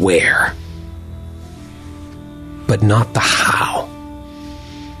and the where, but not the how.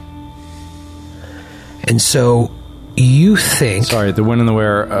 And so you think... Sorry, the when and the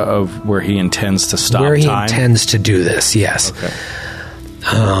where of where he intends to stop where he time? intends to do this, yes. Okay.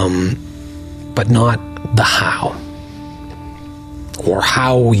 But not the how. Or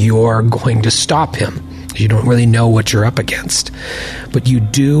how you're going to stop him. You don't really know what you're up against. But you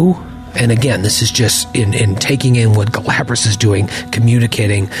do, and again, this is just in taking in what Galabras is doing,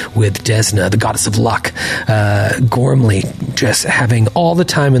 communicating with Desna, the goddess of luck, Gormley, just having all the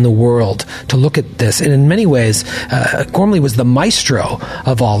time in the world to look at this. And in many ways, Gormley was the maestro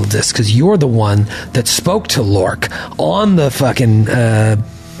of all of this, because you're the one that spoke to Lork on the fucking,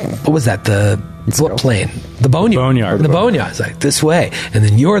 what was that, what plane? The Boneyard. The Boneyard. It's like, this way. And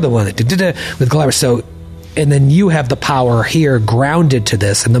then you're the one that did with Galabras. So, and then you have the power here grounded to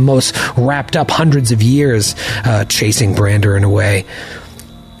this and the most wrapped up hundreds of years chasing Brander in a way.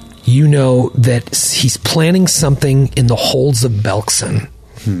 You know that he's planning something in the holds of Belkson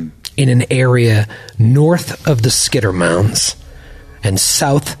in an area north of the Skitter Mounds and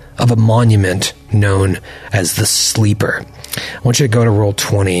south of a monument known as the Sleeper. I want you to go to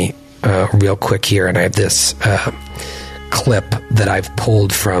Roll20 real quick here, and I have this clip that I've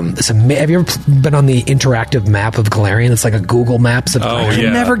pulled from this. Have you ever been on the interactive map of Galarian? It's like a Google Maps of Galarian. I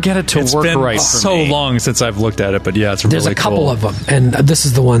can never get it to work right. It's been so long since I've looked at it, but yeah, it's really cool. There's a couple of them, and this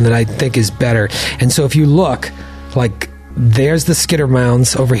is the one that I think is better. And so if you look, like, there's the Skitter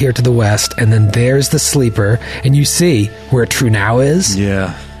Mounds over here to the west, and then there's the Sleeper, and you see where Trunau is.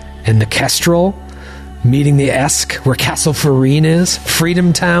 Yeah. And the Kestrel meeting the Esk, where Castle Farine is,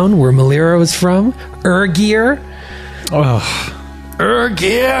 Freedom Town, where Maliro is from, Urgir.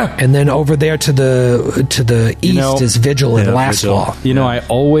 Urgir. And then over there to the east is Vigil and Lastwall. You know, I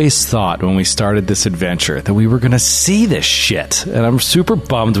always thought when we started this adventure that we were going to see this shit, and I'm super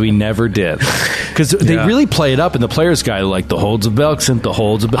bummed we never did, because they really play it up in the player's guide, like the holds of Belkson, the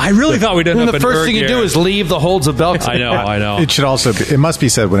holds of. I really thought we'd end up in the first thing you do is leave the holds of Belkson. I know. It should also be, it must be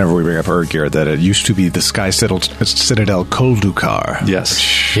said whenever we bring up Urgir that it used to be the Sky Citadel Koldukar.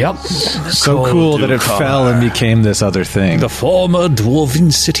 Yes. Yep. So cool that it fell and became this other thing. The former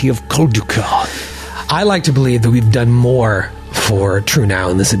dwarven city of Koldukar. I like to believe that we've done more for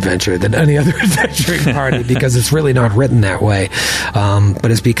Trunau in this adventure than any other adventuring party, because it's really not written that way. But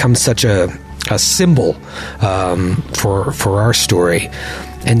it's become such a symbol for our story.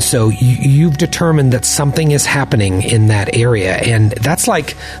 And so you've determined that something is happening in that area, and that's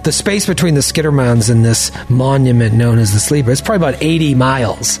like the space between the Skitter Mounds and this monument known as the Sleeper. It's probably about 80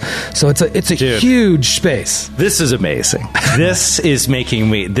 miles, so it's a huge space. This is amazing. This is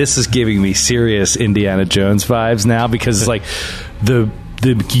giving me serious Indiana Jones vibes now, because it's like the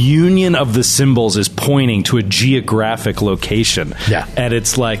union of the symbols is pointing to a geographic location. Yeah, and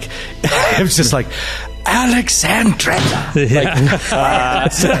it's like it's just like Alexandretta.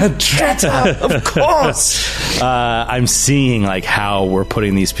 Alexandretta, of course. I'm seeing like how we're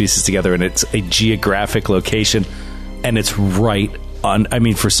putting these pieces together, and it's a geographic location, and it's right on. I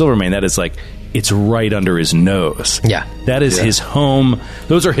mean, for Silvermane, that is like it's right under his nose. Yeah, that is his home.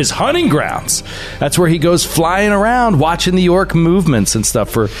 Those are his hunting grounds. That's where he goes flying around, watching the orc movements and stuff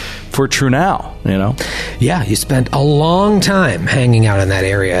for Trunau. You know. Yeah, you spent a long time hanging out in that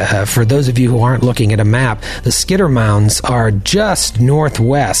area. For those of you who aren't looking at a map, the Skitter Mounds are just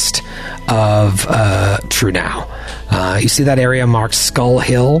northwest of Trunau. You see that area marked Skull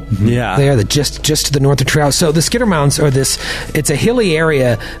Hill? Yeah. There, just to the north of Trunau. So the Skitter Mounds are it's a hilly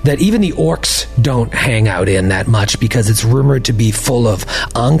area that even the orcs don't hang out in that much, because it's rumored to be full of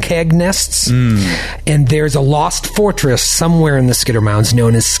Ankeg nests. And there's a lost fortress somewhere in the Skitter Mounds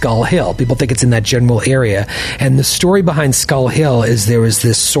known as Skull Hill. People think it's in that general area. And the story behind Skull Hill is there was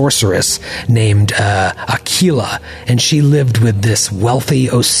this sorceress named Aquila, and she lived with this wealthy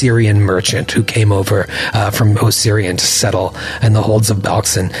Osirian merchant who came over from Osirian to settle in the holds of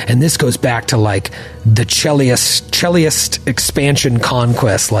Belkson. And this goes back to like the Cheliast expansion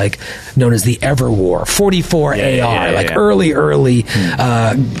conquest, like known as the Everwar, 44 AR, early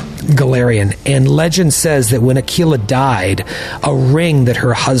Galarian. And legend says that when Aquila died, a ring that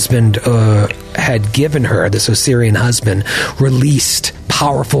her husband had given her, this Osirian husband, released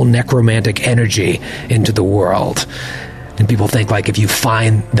powerful necromantic energy into the world. And people think, like, if you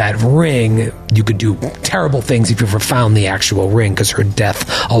find that ring, you could do terrible things if you ever found the actual ring, because her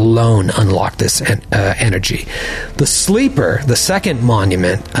death alone unlocked this energy. The Sleeper, the second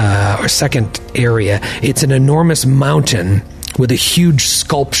monument, or second area, it's an enormous mountain with a huge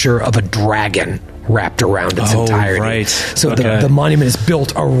sculpture of a dragon wrapped around its entirety. Right. So the monument is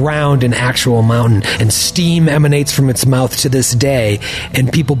built around an actual mountain, and steam emanates from its mouth to this day,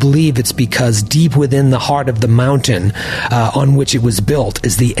 and people believe it's because deep within the heart of the mountain on which it was built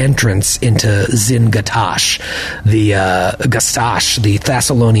is the entrance into Zin-Gatash, the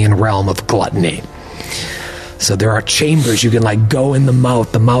Thessalonian realm of gluttony. So there are chambers you can like go in the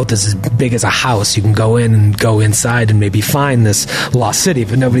mouth. The mouth is as big as a house. You can go in and go inside and maybe find this lost city,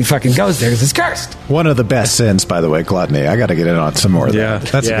 but nobody fucking goes there because it's cursed. One of the best sins, by the way, gluttony. I got to get in on some more of that.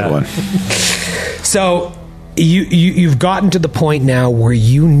 That's a good one. So you've gotten to the point now where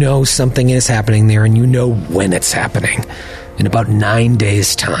you know something is happening there, and you know when it's happening. In about 9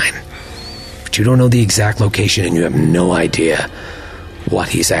 days' time. But you don't know the exact location, and you have no idea what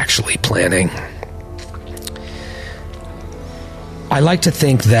he's actually planning. I like to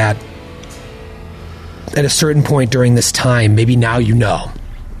think that at a certain point during this time, maybe now you know.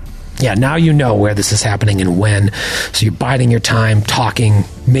 Yeah, now you know where this is happening and when. So you're biding your time, talking,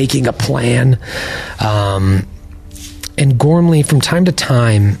 making a plan. And Gormley, from time to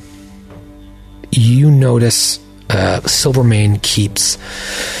time, you notice Silvermane keeps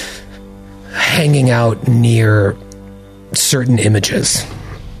hanging out near certain images.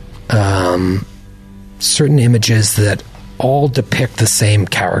 Certain images that all depict the same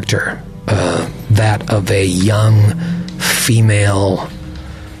character, that of a young female,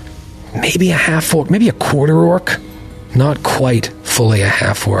 maybe a half-orc, maybe a quarter-orc, not quite fully a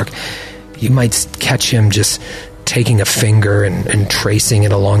half-orc. You might catch him just taking a finger and tracing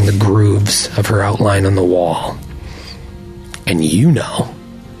it along the grooves of her outline on the wall. And you know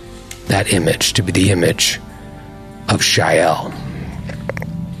that image to be the image of Shael.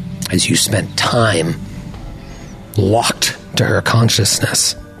 As you spent time locked to her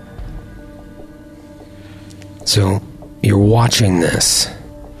consciousness. So you're watching this,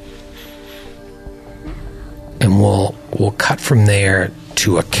 and we'll cut from there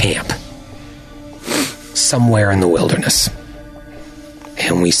to a camp somewhere in the wilderness.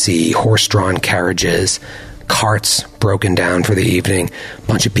 And we see horse-drawn carriages, carts broken down for the evening, a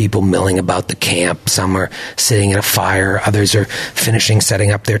bunch of people milling about the camp. Some are sitting at a fire, others are finishing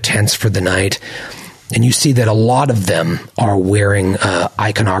setting up their tents for the night. And you see that a lot of them are wearing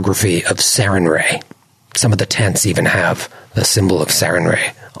iconography of Sarenrae. Some of the tents even have the symbol of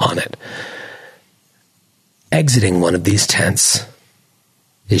Sarenrae on it. Exiting one of these tents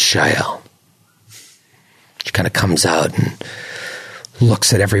is Shael. She kind of comes out and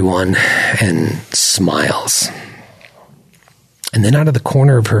looks at everyone and smiles. And then out of the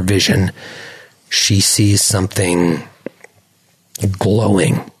corner of her vision, she sees something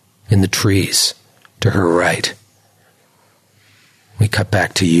glowing in the trees to her right. We cut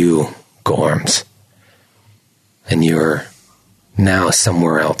back to you, Gorms. And you're now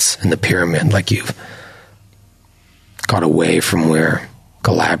somewhere else in the pyramid, like you've got away from where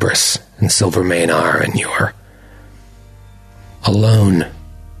Galabras and Silvermane are, and you're alone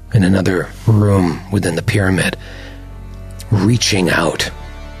in another room within the pyramid, reaching out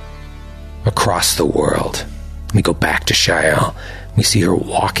across the world. We go back to Shael. We see her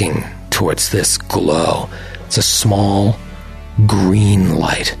walking towards this glow. It's a small green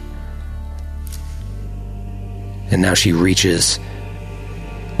light. And now she reaches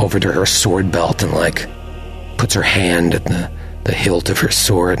over to her sword belt and puts her hand at the hilt of her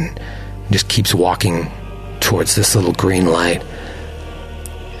sword and just keeps walking towards this little green light.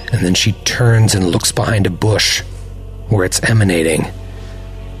 And then she turns and looks behind a bush where it's emanating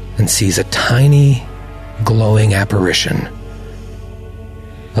and sees a tiny glowing apparition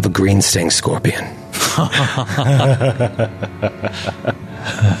of a green sting scorpion.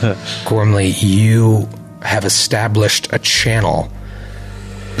 Gormley, you have established a channel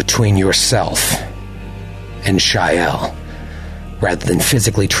between yourself and Shael. Rather than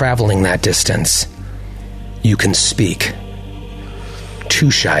physically traveling that distance, you can speak to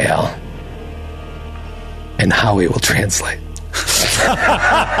Shael, and Howie will translate.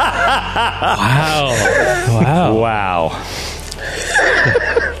 Wow.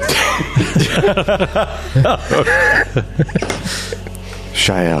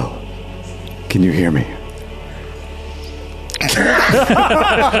 Shael, can you hear me?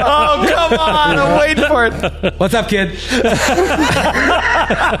 Oh, come on. I'm waiting for it. What's up, kid?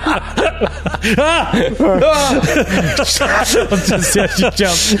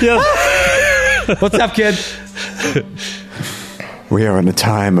 What's up, kid? We are in a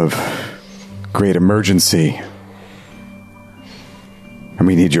time of great emergency, and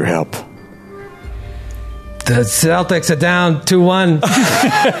we need your help. The Celtics are down 2-1.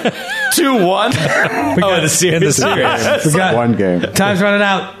 2-1? Oh, to see in the series. We got one game. Time's running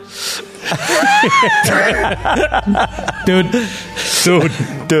out. Dude.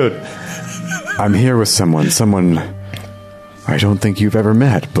 I'm here with someone I don't think you've ever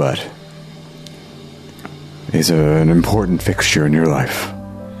met, but is an important fixture in your life.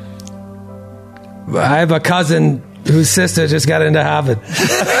 I have a cousin whose sister just got into Harvard. Isn't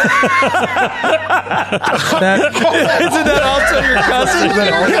that also your cousin?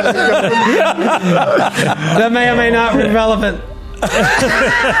 That may or may not be relevant.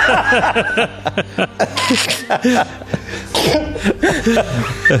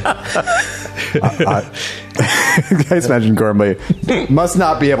 Guys, imagine Gormley must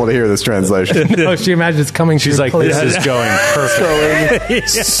not be able to hear this translation. No, she imagines it's coming. She's like, this is going perfect.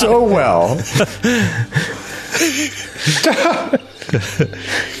 So well.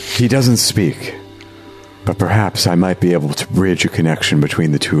 He doesn't speak, but perhaps I might be able to bridge a connection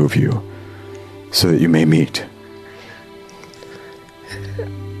between the two of you so that you may meet.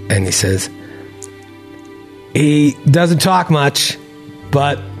 And he says, he doesn't talk much,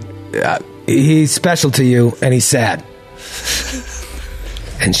 but he's special to you, and he's sad.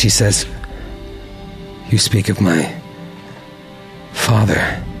 And she says, you speak of my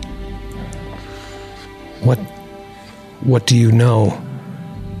father. What do you know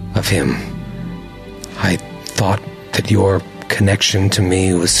of him? I thought that your connection to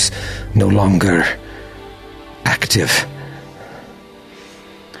me was no longer active.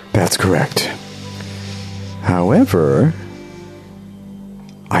 That's correct. However,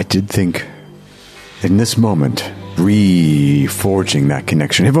 I did think in this moment, reforging that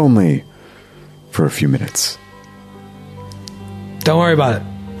connection, if only for a few minutes. Don't worry about it.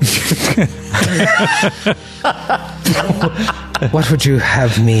 What would you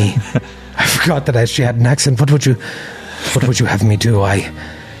have me? I forgot that she had an accent. What would you have me do?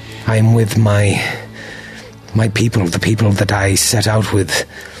 I'm with my people, the people that I set out with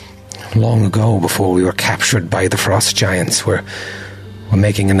long ago before we were captured by the frost giants. We're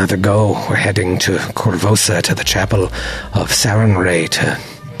making another go. We're heading to Korvosa, to the chapel of Sarenrae,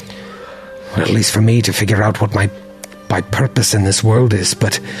 at least for me to figure out what my purpose in this world is.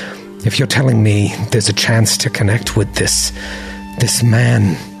 But if you're telling me there's a chance to connect with this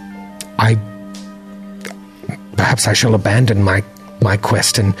man, perhaps I shall abandon my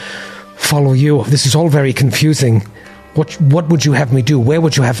quest and follow you. This is all very confusing. What would you have me do? Where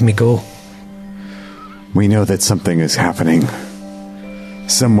would you have me go? We know that something is happening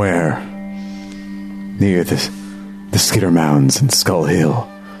somewhere near the Skitter Mounds and Skull Hill.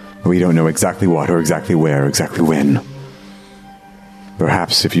 We don't know exactly what or exactly where, exactly when.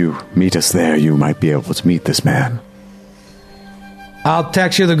 Perhaps if you meet us there, you might be able to meet this man. I'll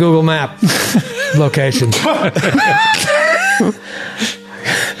text you the Google Map location.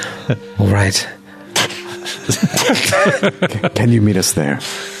 All right. Can you meet us there?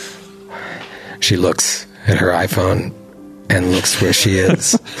 She looks at her iPhone and looks where she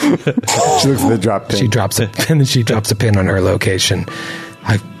is. She looks at the drop pin. She drops a pin, and she drops a pin on her location.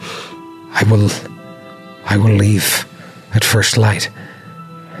 I will leave at first light.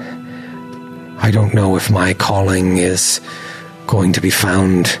 I don't know if my calling is going to be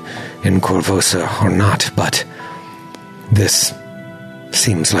found in Korvosa or not, but this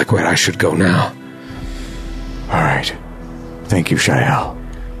seems like where I should go now. All right. Thank you, Shael.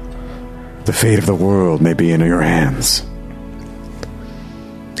 The fate of the world may be in your hands.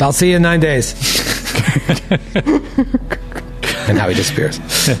 I'll see you in 9 days. And how he disappears.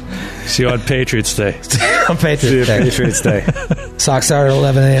 See you on Patriots Day. On Patriots Day. Patriots Day. Socks start at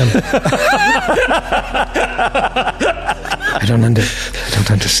 11 a.m. I don't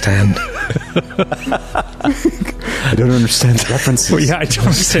understand. I don't understand the references. Well, yeah, I don't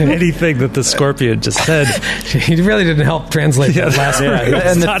understand anything that the Scorpion just said. He really didn't help translate the last word.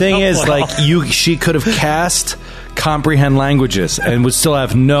 And the thing is, she could have cast comprehend languages and would still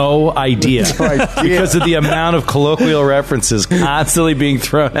have no idea because of the amount of colloquial references constantly being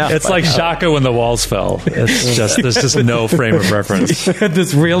thrown out. It's like Shaka when the walls fell. It's just there's just no frame of reference. He had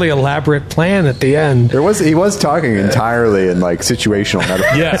this really elaborate plan at the end. He was talking entirely in like situational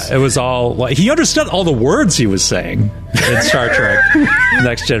metaphors. Yeah, it was all like he understood all the words he was saying in Star Trek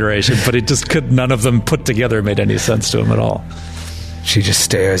Next Generation, but it just none of them put together made any sense to him at all. She just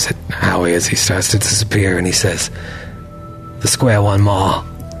stares at Howie as he starts to disappear, and he says, "The Square One Mall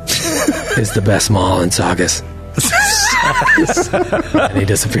is the best mall in Saugus." And he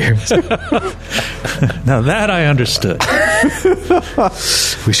disappears. Now that I understood.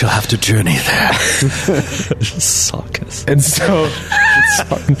 We shall have to journey there. Saugus. And so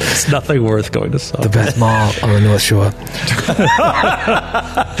It's nothing worth going to Sodom. The best mall on the North Shore.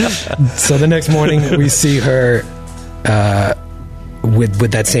 So the next morning, we see her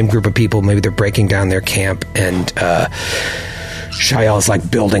with that same group of people. Maybe they're breaking down their camp, and Shael's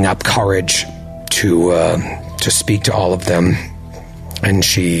like building up courage to speak to all of them, and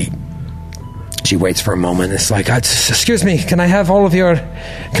she waits for a moment. It's like, excuse me, can I have all of your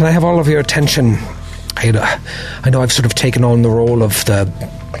attention? I know I've sort of taken on the role of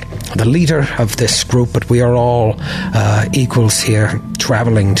the leader of this group, but we are all equals here,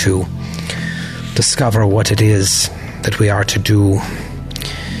 traveling to discover what it is that we are to do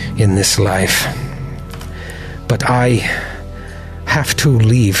in this life. But I have to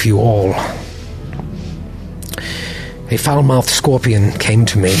leave you all. A foul-mouthed scorpion came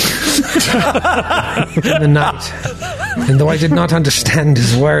to me in the night, and though I did not understand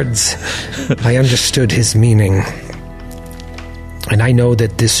his words, I understood his meaning. And I know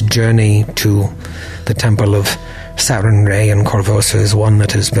that this journey to the temple of Sarenrae and Korvosa is one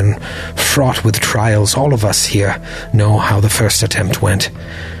that has been fraught with trials. All of us here know how the first attempt went.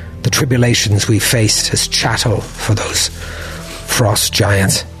 The tribulations we faced as chattel for those frost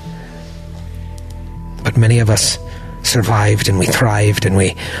giants. But many of us survived, and we thrived, and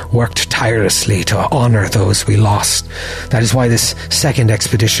we worked tirelessly to honor those we lost. That is why this second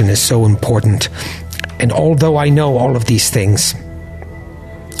expedition is so important. And although I know all of these things,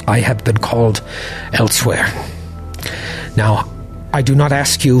 I have been called elsewhere. Now, I do not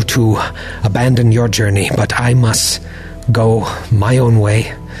ask you to abandon your journey, but I must go my own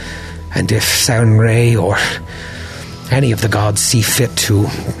way. And if Sarenrae or any of the gods see fit to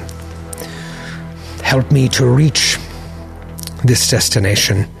help me to reach this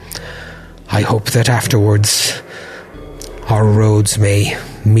destination, I hope that afterwards our roads may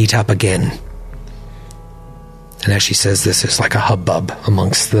meet up again. And as she says this, there's like a hubbub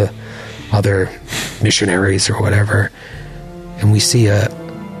amongst the other missionaries or whatever. And we see a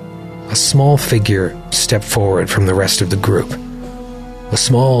small figure step forward from the rest of the group. A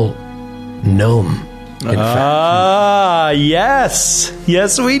small gnome, in fact. Yes.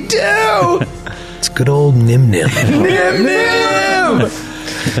 Yes, we do. It's good old Nim Nim. Nim Nim!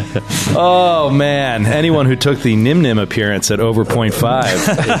 Oh, man. Anyone who took the Nim Nim appearance at over 0.5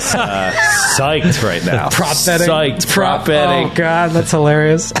 is psyched right now. Prop betting. Psyched. Prop betting. Oh, God, that's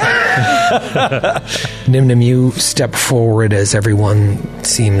hilarious. Nim Nim, you step forward as everyone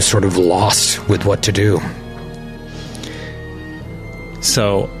seems sort of lost with what to do.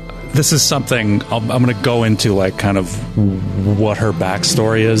 So this is something I'm going to go into, like, kind of what her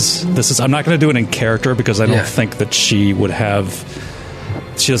backstory is. I'm not going to do it in character because I don't think that she would have.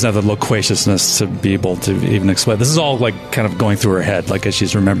 She doesn't have the loquaciousness to be able to even explain. This is all like kind of going through her head, like as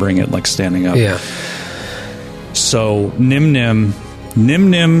she's remembering it, like standing up. Yeah. So Nim Nim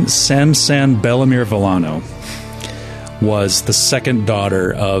Samsan Belamir Villano was the second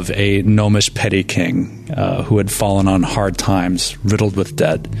daughter of a gnomish petty king who had fallen on hard times, riddled with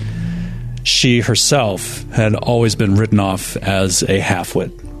debt. She herself had always been written off as a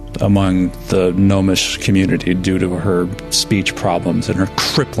half-wit among the gnomish community due to her speech problems and her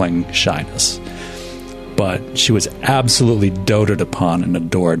crippling shyness. But she was absolutely doted upon and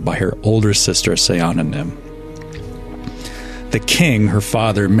adored by her older sister, Sayana Nim. The king, her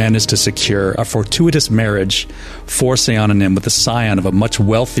father, managed to secure a fortuitous marriage for Sayana Nim with the scion of a much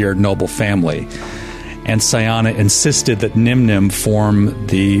wealthier noble family. And Sayana insisted that Nim Nim form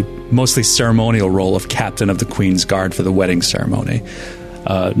the mostly ceremonial role of captain of the Queen's Guard for the wedding ceremony.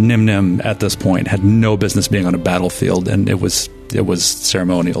 Nim Nim at this point had no business being on a battlefield, and it was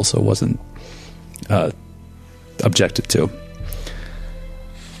ceremonial, so it wasn't objected to.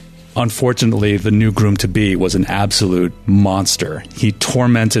 Unfortunately, the new groom-to-be was an absolute monster. He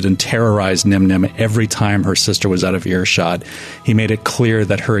tormented and terrorized Nim Nim every time her sister was out of earshot. He made it clear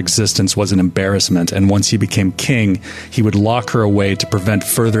that her existence was an embarrassment, and once he became king, he would lock her away to prevent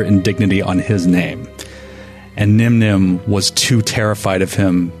further indignity on his name. And Nim Nim was too terrified of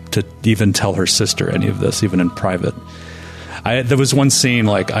him to even tell her sister any of this, even in private. There was one scene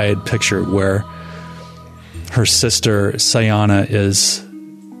like I had pictured where her sister Sayana is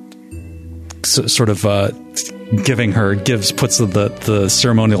sort of puts the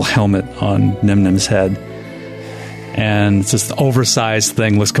ceremonial helmet on Nim Nim's head, and it's this oversized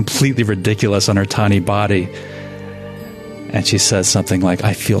thing, looks completely ridiculous on her tiny body, and she says something like,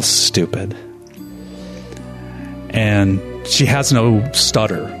 "I feel stupid." And she has no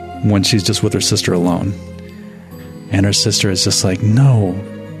stutter when she's just with her sister alone. And her sister is just like, "No,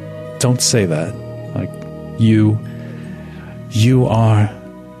 don't say that. Like, you are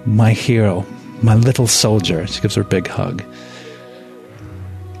my hero, my little soldier." She gives her a big hug.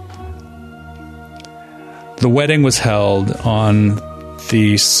 The wedding was held on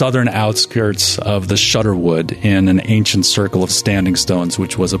the southern outskirts of the Shutterwood in an ancient circle of standing stones,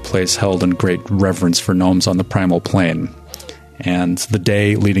 which was a place held in great reverence for gnomes on the primal plane. And the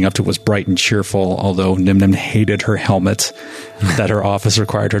day leading up to it was bright and cheerful, although Nim Nim hated her helmet that her office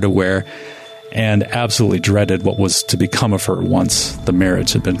required her to wear, and absolutely dreaded what was to become of her once the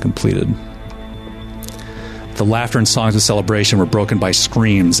marriage had been completed. The laughter and songs of celebration were broken by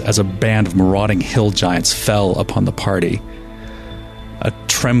screams as a band of marauding hill giants fell upon the party. A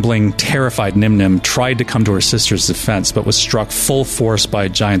trembling, terrified Nim Nim tried to come to her sister's defense, but was struck full force by a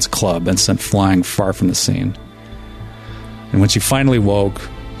giant's club and sent flying far from the scene. And when she finally woke,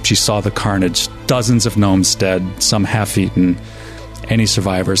 she saw the carnage, dozens of gnomes dead, some half-eaten, any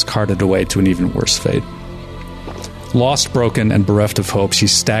survivors carted away to an even worse fate. Lost, broken, and bereft of hope, she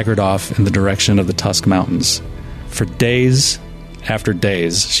staggered off in the direction of the Tusk Mountains. For days after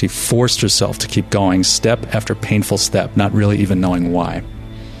days, she forced herself to keep going, step after painful step, not really even knowing why.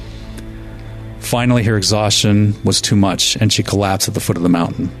 Finally, her exhaustion was too much, and she collapsed at the foot of the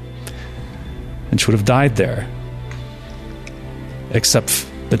mountain. And she would have died there, except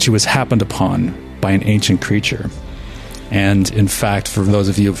that she was happened upon by an ancient creature. And in fact, for those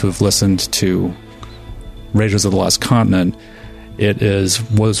of you who've listened to Raiders of the Lost Continent, it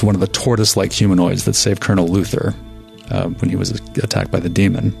was one of the tortoise-like humanoids that saved Colonel Luther when he was attacked by the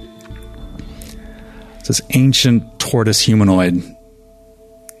demon. This ancient tortoise humanoid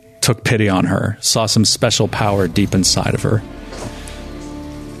took pity on her, saw some special power deep inside of her.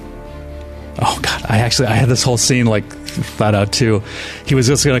 Oh God, I had this whole scene like thought out too. He was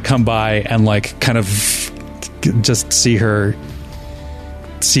just going to come by and like kind of just see her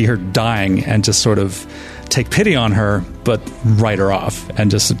dying and just sort of take pity on her, but write her off and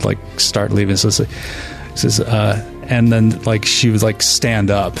just like start leaving. And then like she would like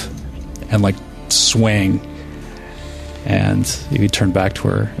stand up and like swing, and he would turn back to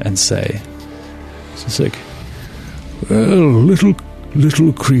her and say, she's like, "Well,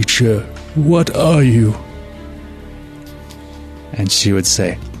 little creature, what are you?" And she would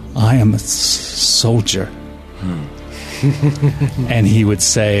say, "I am a soldier." And he would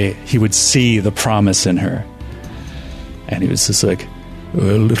see the promise in her. And he was just like,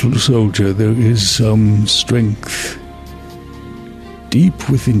 "Well, little soldier, there is some strength deep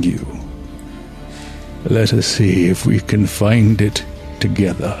within you. Let us see if we can find it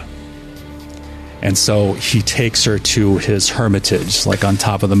together." And so he takes her to his hermitage, like on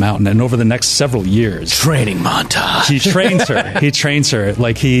top of the mountain. And over the next several years, training montage. He trains her.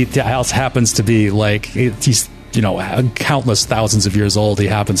 Like he else happens to be like, he's, countless thousands of years old. He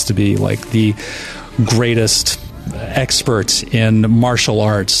happens to be like the greatest expert in martial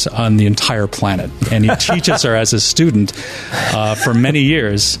arts on the entire planet. And he teaches her as a student for many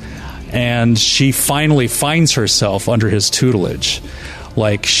years. And she finally finds herself under his tutelage.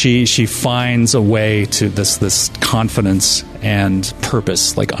 Like she finds a way to this confidence and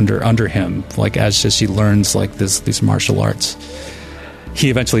purpose, like under him, like as she learns like these martial arts. He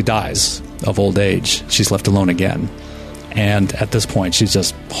eventually dies of old age. She's left alone again, and at this point she's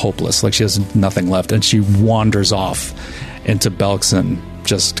just hopeless. Like she has nothing left, and she wanders off into Belkzen,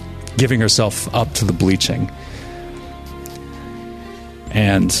 just giving herself up to the bleaching.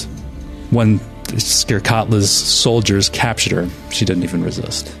 And when Skirkatla's soldiers captured her, she didn't even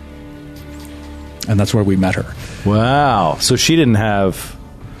resist. And that's where we met her. Wow. So she didn't have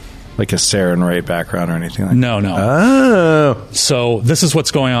like a Sarenrae background or anything like that? No. Oh. So this is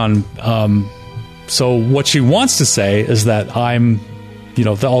what's going on. So what she wants to say is that I'm,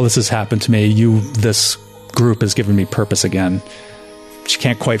 all this has happened to me. This group has given me purpose again. She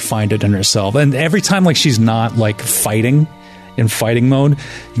can't quite find it in herself. And every time like she's not like fighting, in fighting mode,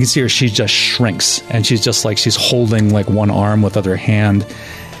 you can see her, she just shrinks, and she's just like, she's holding like one arm with other hand.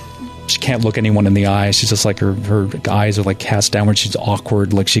 She can't look anyone in the eye. She's just like her eyes are like cast downward. She's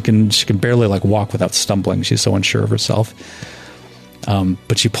awkward. Like she can barely like walk without stumbling. She's so unsure of herself.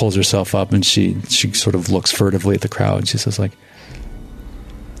 But she pulls herself up, and she sort of looks furtively at the crowd. She says like,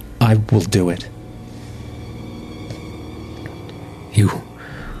 "I will do it." "You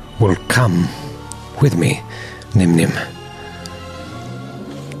will come with me, Nim Nim."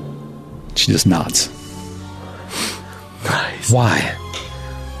 She just nods. Why?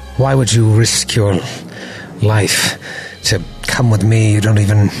 Why would you risk your life to come with me? You don't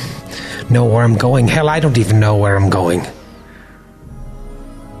even know where I'm going. Hell, I don't even know where I'm going.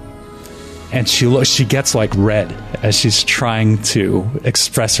 And she gets like red as she's trying to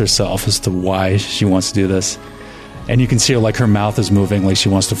express herself as to why she wants to do this. And you can see her like her mouth is moving, like she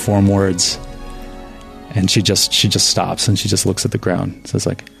wants to form words. And she just stops, and she just looks at the ground. Says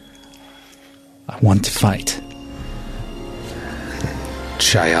like, I want to fight.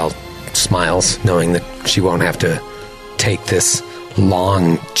 Shael smiles, knowing that she won't have to take this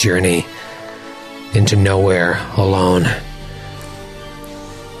long journey into nowhere alone.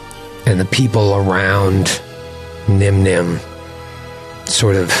 And the people around Nim Nim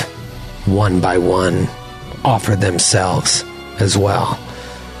sort of one by one offer themselves as well.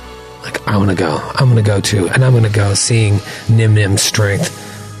 Like, I want to go too, and I'm going to go. Seeing Nim Nim's strength,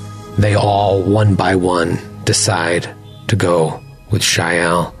 they all one by one decide to go with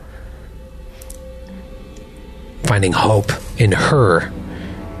Shael, finding hope in her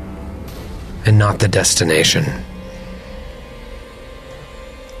and not the destination.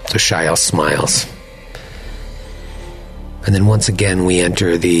 So Shael smiles. And then once again we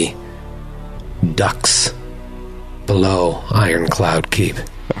enter the ducts below Ironcloud Keep.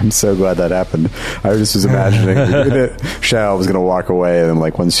 I'm so glad that happened. I just was imagining that Shael was going to walk away, and then,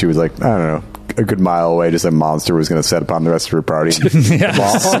 like, once she was, like, I don't know, a good mile away, just a monster was going to set upon the rest of her party.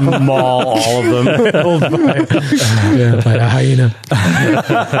 Maul all of them. By a hyena.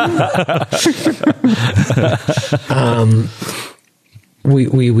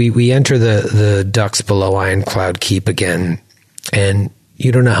 We enter the ducts below Ironcloud Keep again, and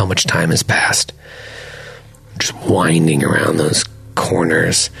you don't know how much time has passed. Just winding around those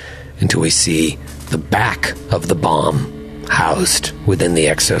corners until we see the back of the bomb housed within the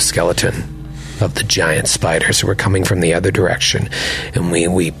exoskeleton of the giant spiders who were coming from the other direction. And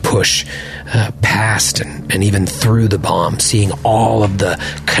we push past and even through the bomb, seeing all of the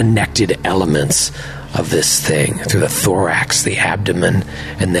connected elements of this thing through the thorax, the abdomen,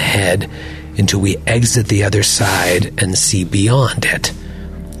 and the head, until we exit the other side and see beyond it,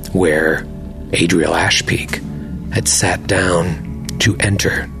 where Adriel Ashpeak had sat down to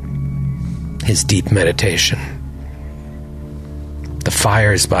enter his deep meditation. The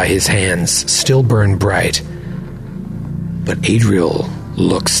fires by his hands still burn bright, but Adriel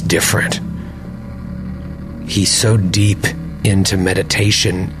looks different. He's so deep into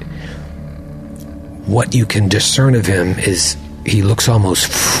meditation, what you can discern of him is he looks almost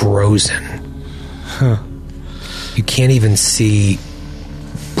frozen. You can't even see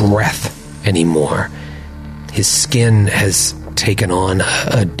breath anymore. His skin has taken on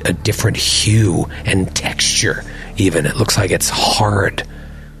a different hue and texture, even. It looks like it's hard.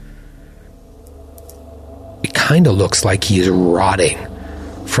 It kind of looks like he is rotting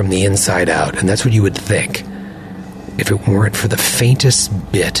from the inside out, and that's what you would think if it weren't for the faintest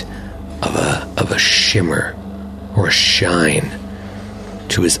bit of a shimmer or a shine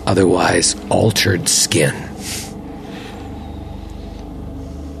to his otherwise altered skin.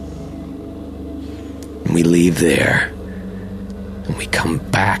 And we leave there, and we come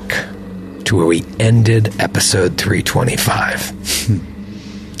back to where we ended episode 325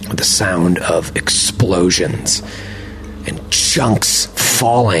 with the sound of explosions and chunks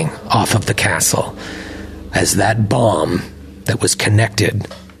falling off of the castle as that bomb that was connected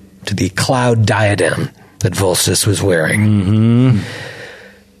to the cloud diadem that Volstis was wearing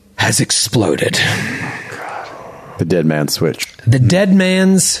has exploded. The dead man's switch. The dead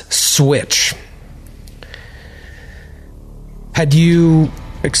man's switch. Had you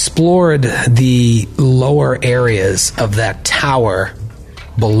explored the lower areas of that tower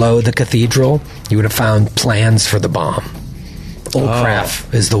below the cathedral, you would have found plans for the bomb.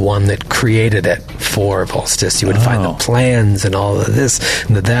 Olcraft is the one that created it for Volstis. You would find the plans and all of this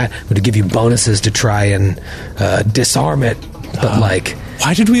and that would give you bonuses to try and disarm it. But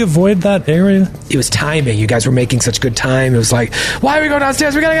why did we avoid that area? It was timing. You guys were making such good time. It was like, why are we going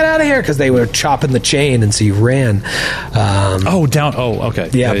downstairs? We gotta get out of here, because they were chopping the chain, and so you ran. Okay.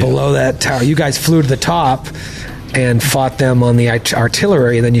 Yeah, below that tower. You guys flew to the top and fought them on the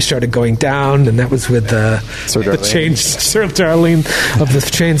artillery, and then you started going down, and that was with the Sir Darlene of the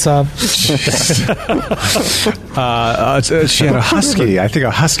chainsaw. She had a husky. I think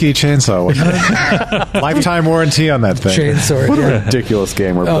a husky chainsaw. Lifetime warranty on that thing. Chainsaw. What a ridiculous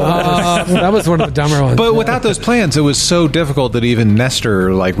game we're playing. That was one of the dumber ones. But without those plans, it was so difficult that even Nestor,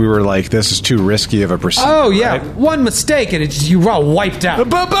 we were like, this is too risky of a procedure. Oh, yeah. Right? One mistake, and you were all wiped out.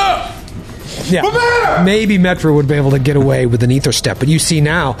 Yeah, maybe Metra would be able to get away with an ether step, but you see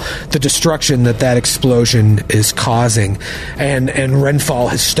now the destruction that explosion is causing, and Renfall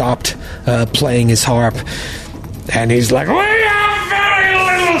has stopped playing his harp, and he's like, "We have very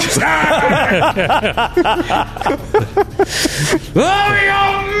little time. Oh,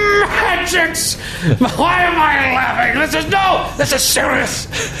 your magics! Why am I laughing? This is serious.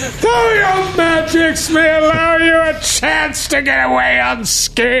 Though your magics may allow you a chance to get away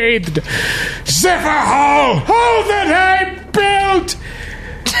unscathed, Zephyr Hall that I built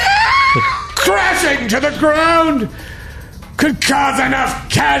crashing to the ground could cause enough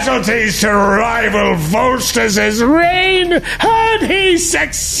casualties to rival Volstus' reign had he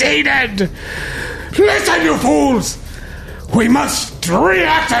succeeded. Listen, you fools! We must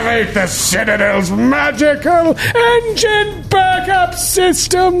reactivate the Citadel's magical engine backup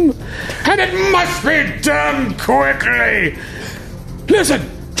system, and it must be done quickly. Listen,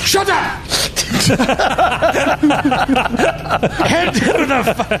 shut up! Head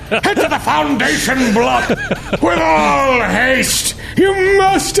to the foundation block with all haste. You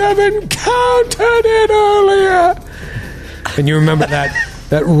must have encountered it earlier. And you remember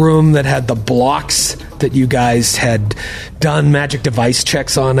that room that had the blocks that you guys had done magic device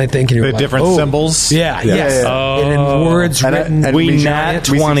checks on, I think. And you were the different symbols? Yeah, yes. And in words written. And we nat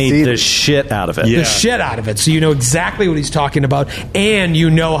 20 the shit out of it. The shit out of it. So you know exactly what he's talking about, and you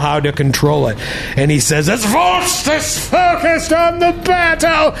know how to control it. And he says, as Volstus focused on the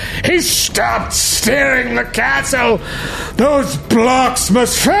battle, he stopped steering the castle. Those blocks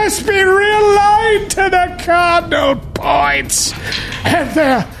must first be realigned to the cardinal points. And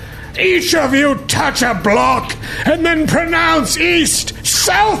there, each of you touch a block and then pronounce east,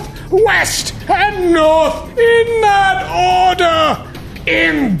 south, west, and north in that order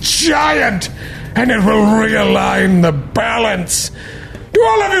in giant, and it will realign the balance. Do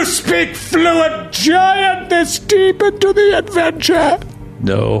all of you speak fluent giant this deep into the adventure?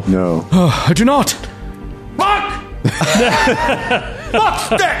 No. I do not. Fuck!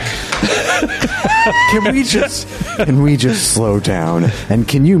 Fuck stick! Can we just slow down? And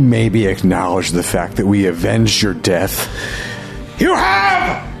can you maybe acknowledge the fact that we avenged your death? You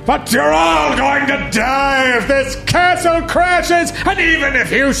have! But you're all going to die if this castle crashes, and even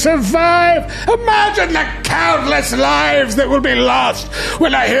if you survive, imagine the countless lives that will be lost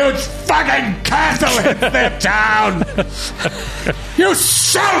when a huge fucking castle hits their town! You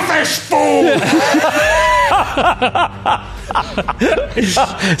selfish fool!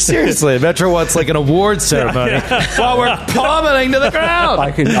 Seriously, Metro wants like an award ceremony while we're plummeting to the ground.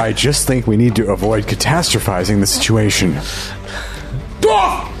 I just think we need to avoid catastrophizing the situation.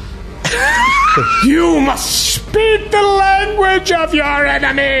 Dwarf! You must speak the language of your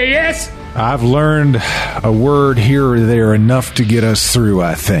enemy, yes? I've learned a word here or there enough to get us through,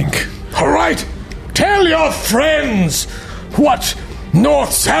 I think. All right. Tell your friends what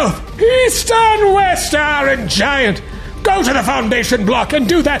north, south, east, and west are in giant. Go to the foundation block and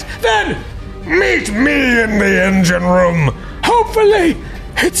do that. Then meet me in the engine room. Hopefully,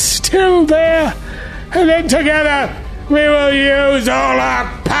 it's still there. And then together, we will use all our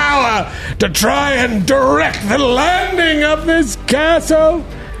power to try and direct the landing of this castle.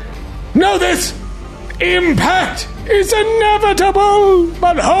 Know this, impact is inevitable,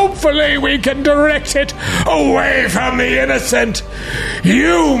 but hopefully we can direct it away from the innocent.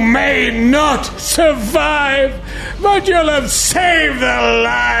 You may not survive, but you'll have saved the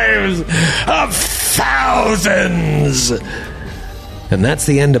lives of thousands. And that's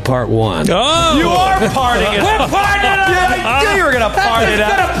the end of part one. Oh, you are partying it. We're partying it up. Yeah, I knew you were going to party it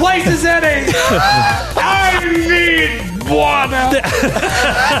up. That's as good a place as any. I need water.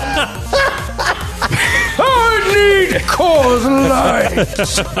 I need Coors Light.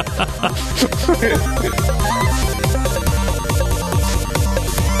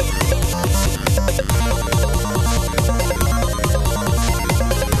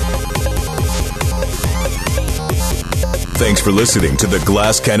 Thanks for listening to the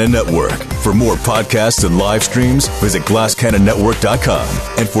Glass Cannon Network. For more podcasts and live streams, visit glasscannonnetwork.com.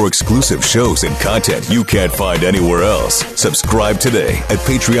 And for exclusive shows and content you can't find anywhere else, subscribe today at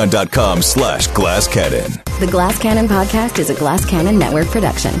patreon.com/glasscannon. The Glass Cannon Podcast is a Glass Cannon Network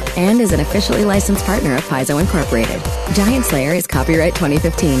production and is an officially licensed partner of Paizo Incorporated. Giant Slayer is copyright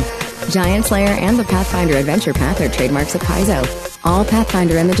 2015. Giant Slayer and the Pathfinder Adventure Path are trademarks of Paizo. All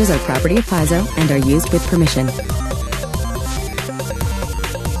Pathfinder images are property of Paizo and are used with permission.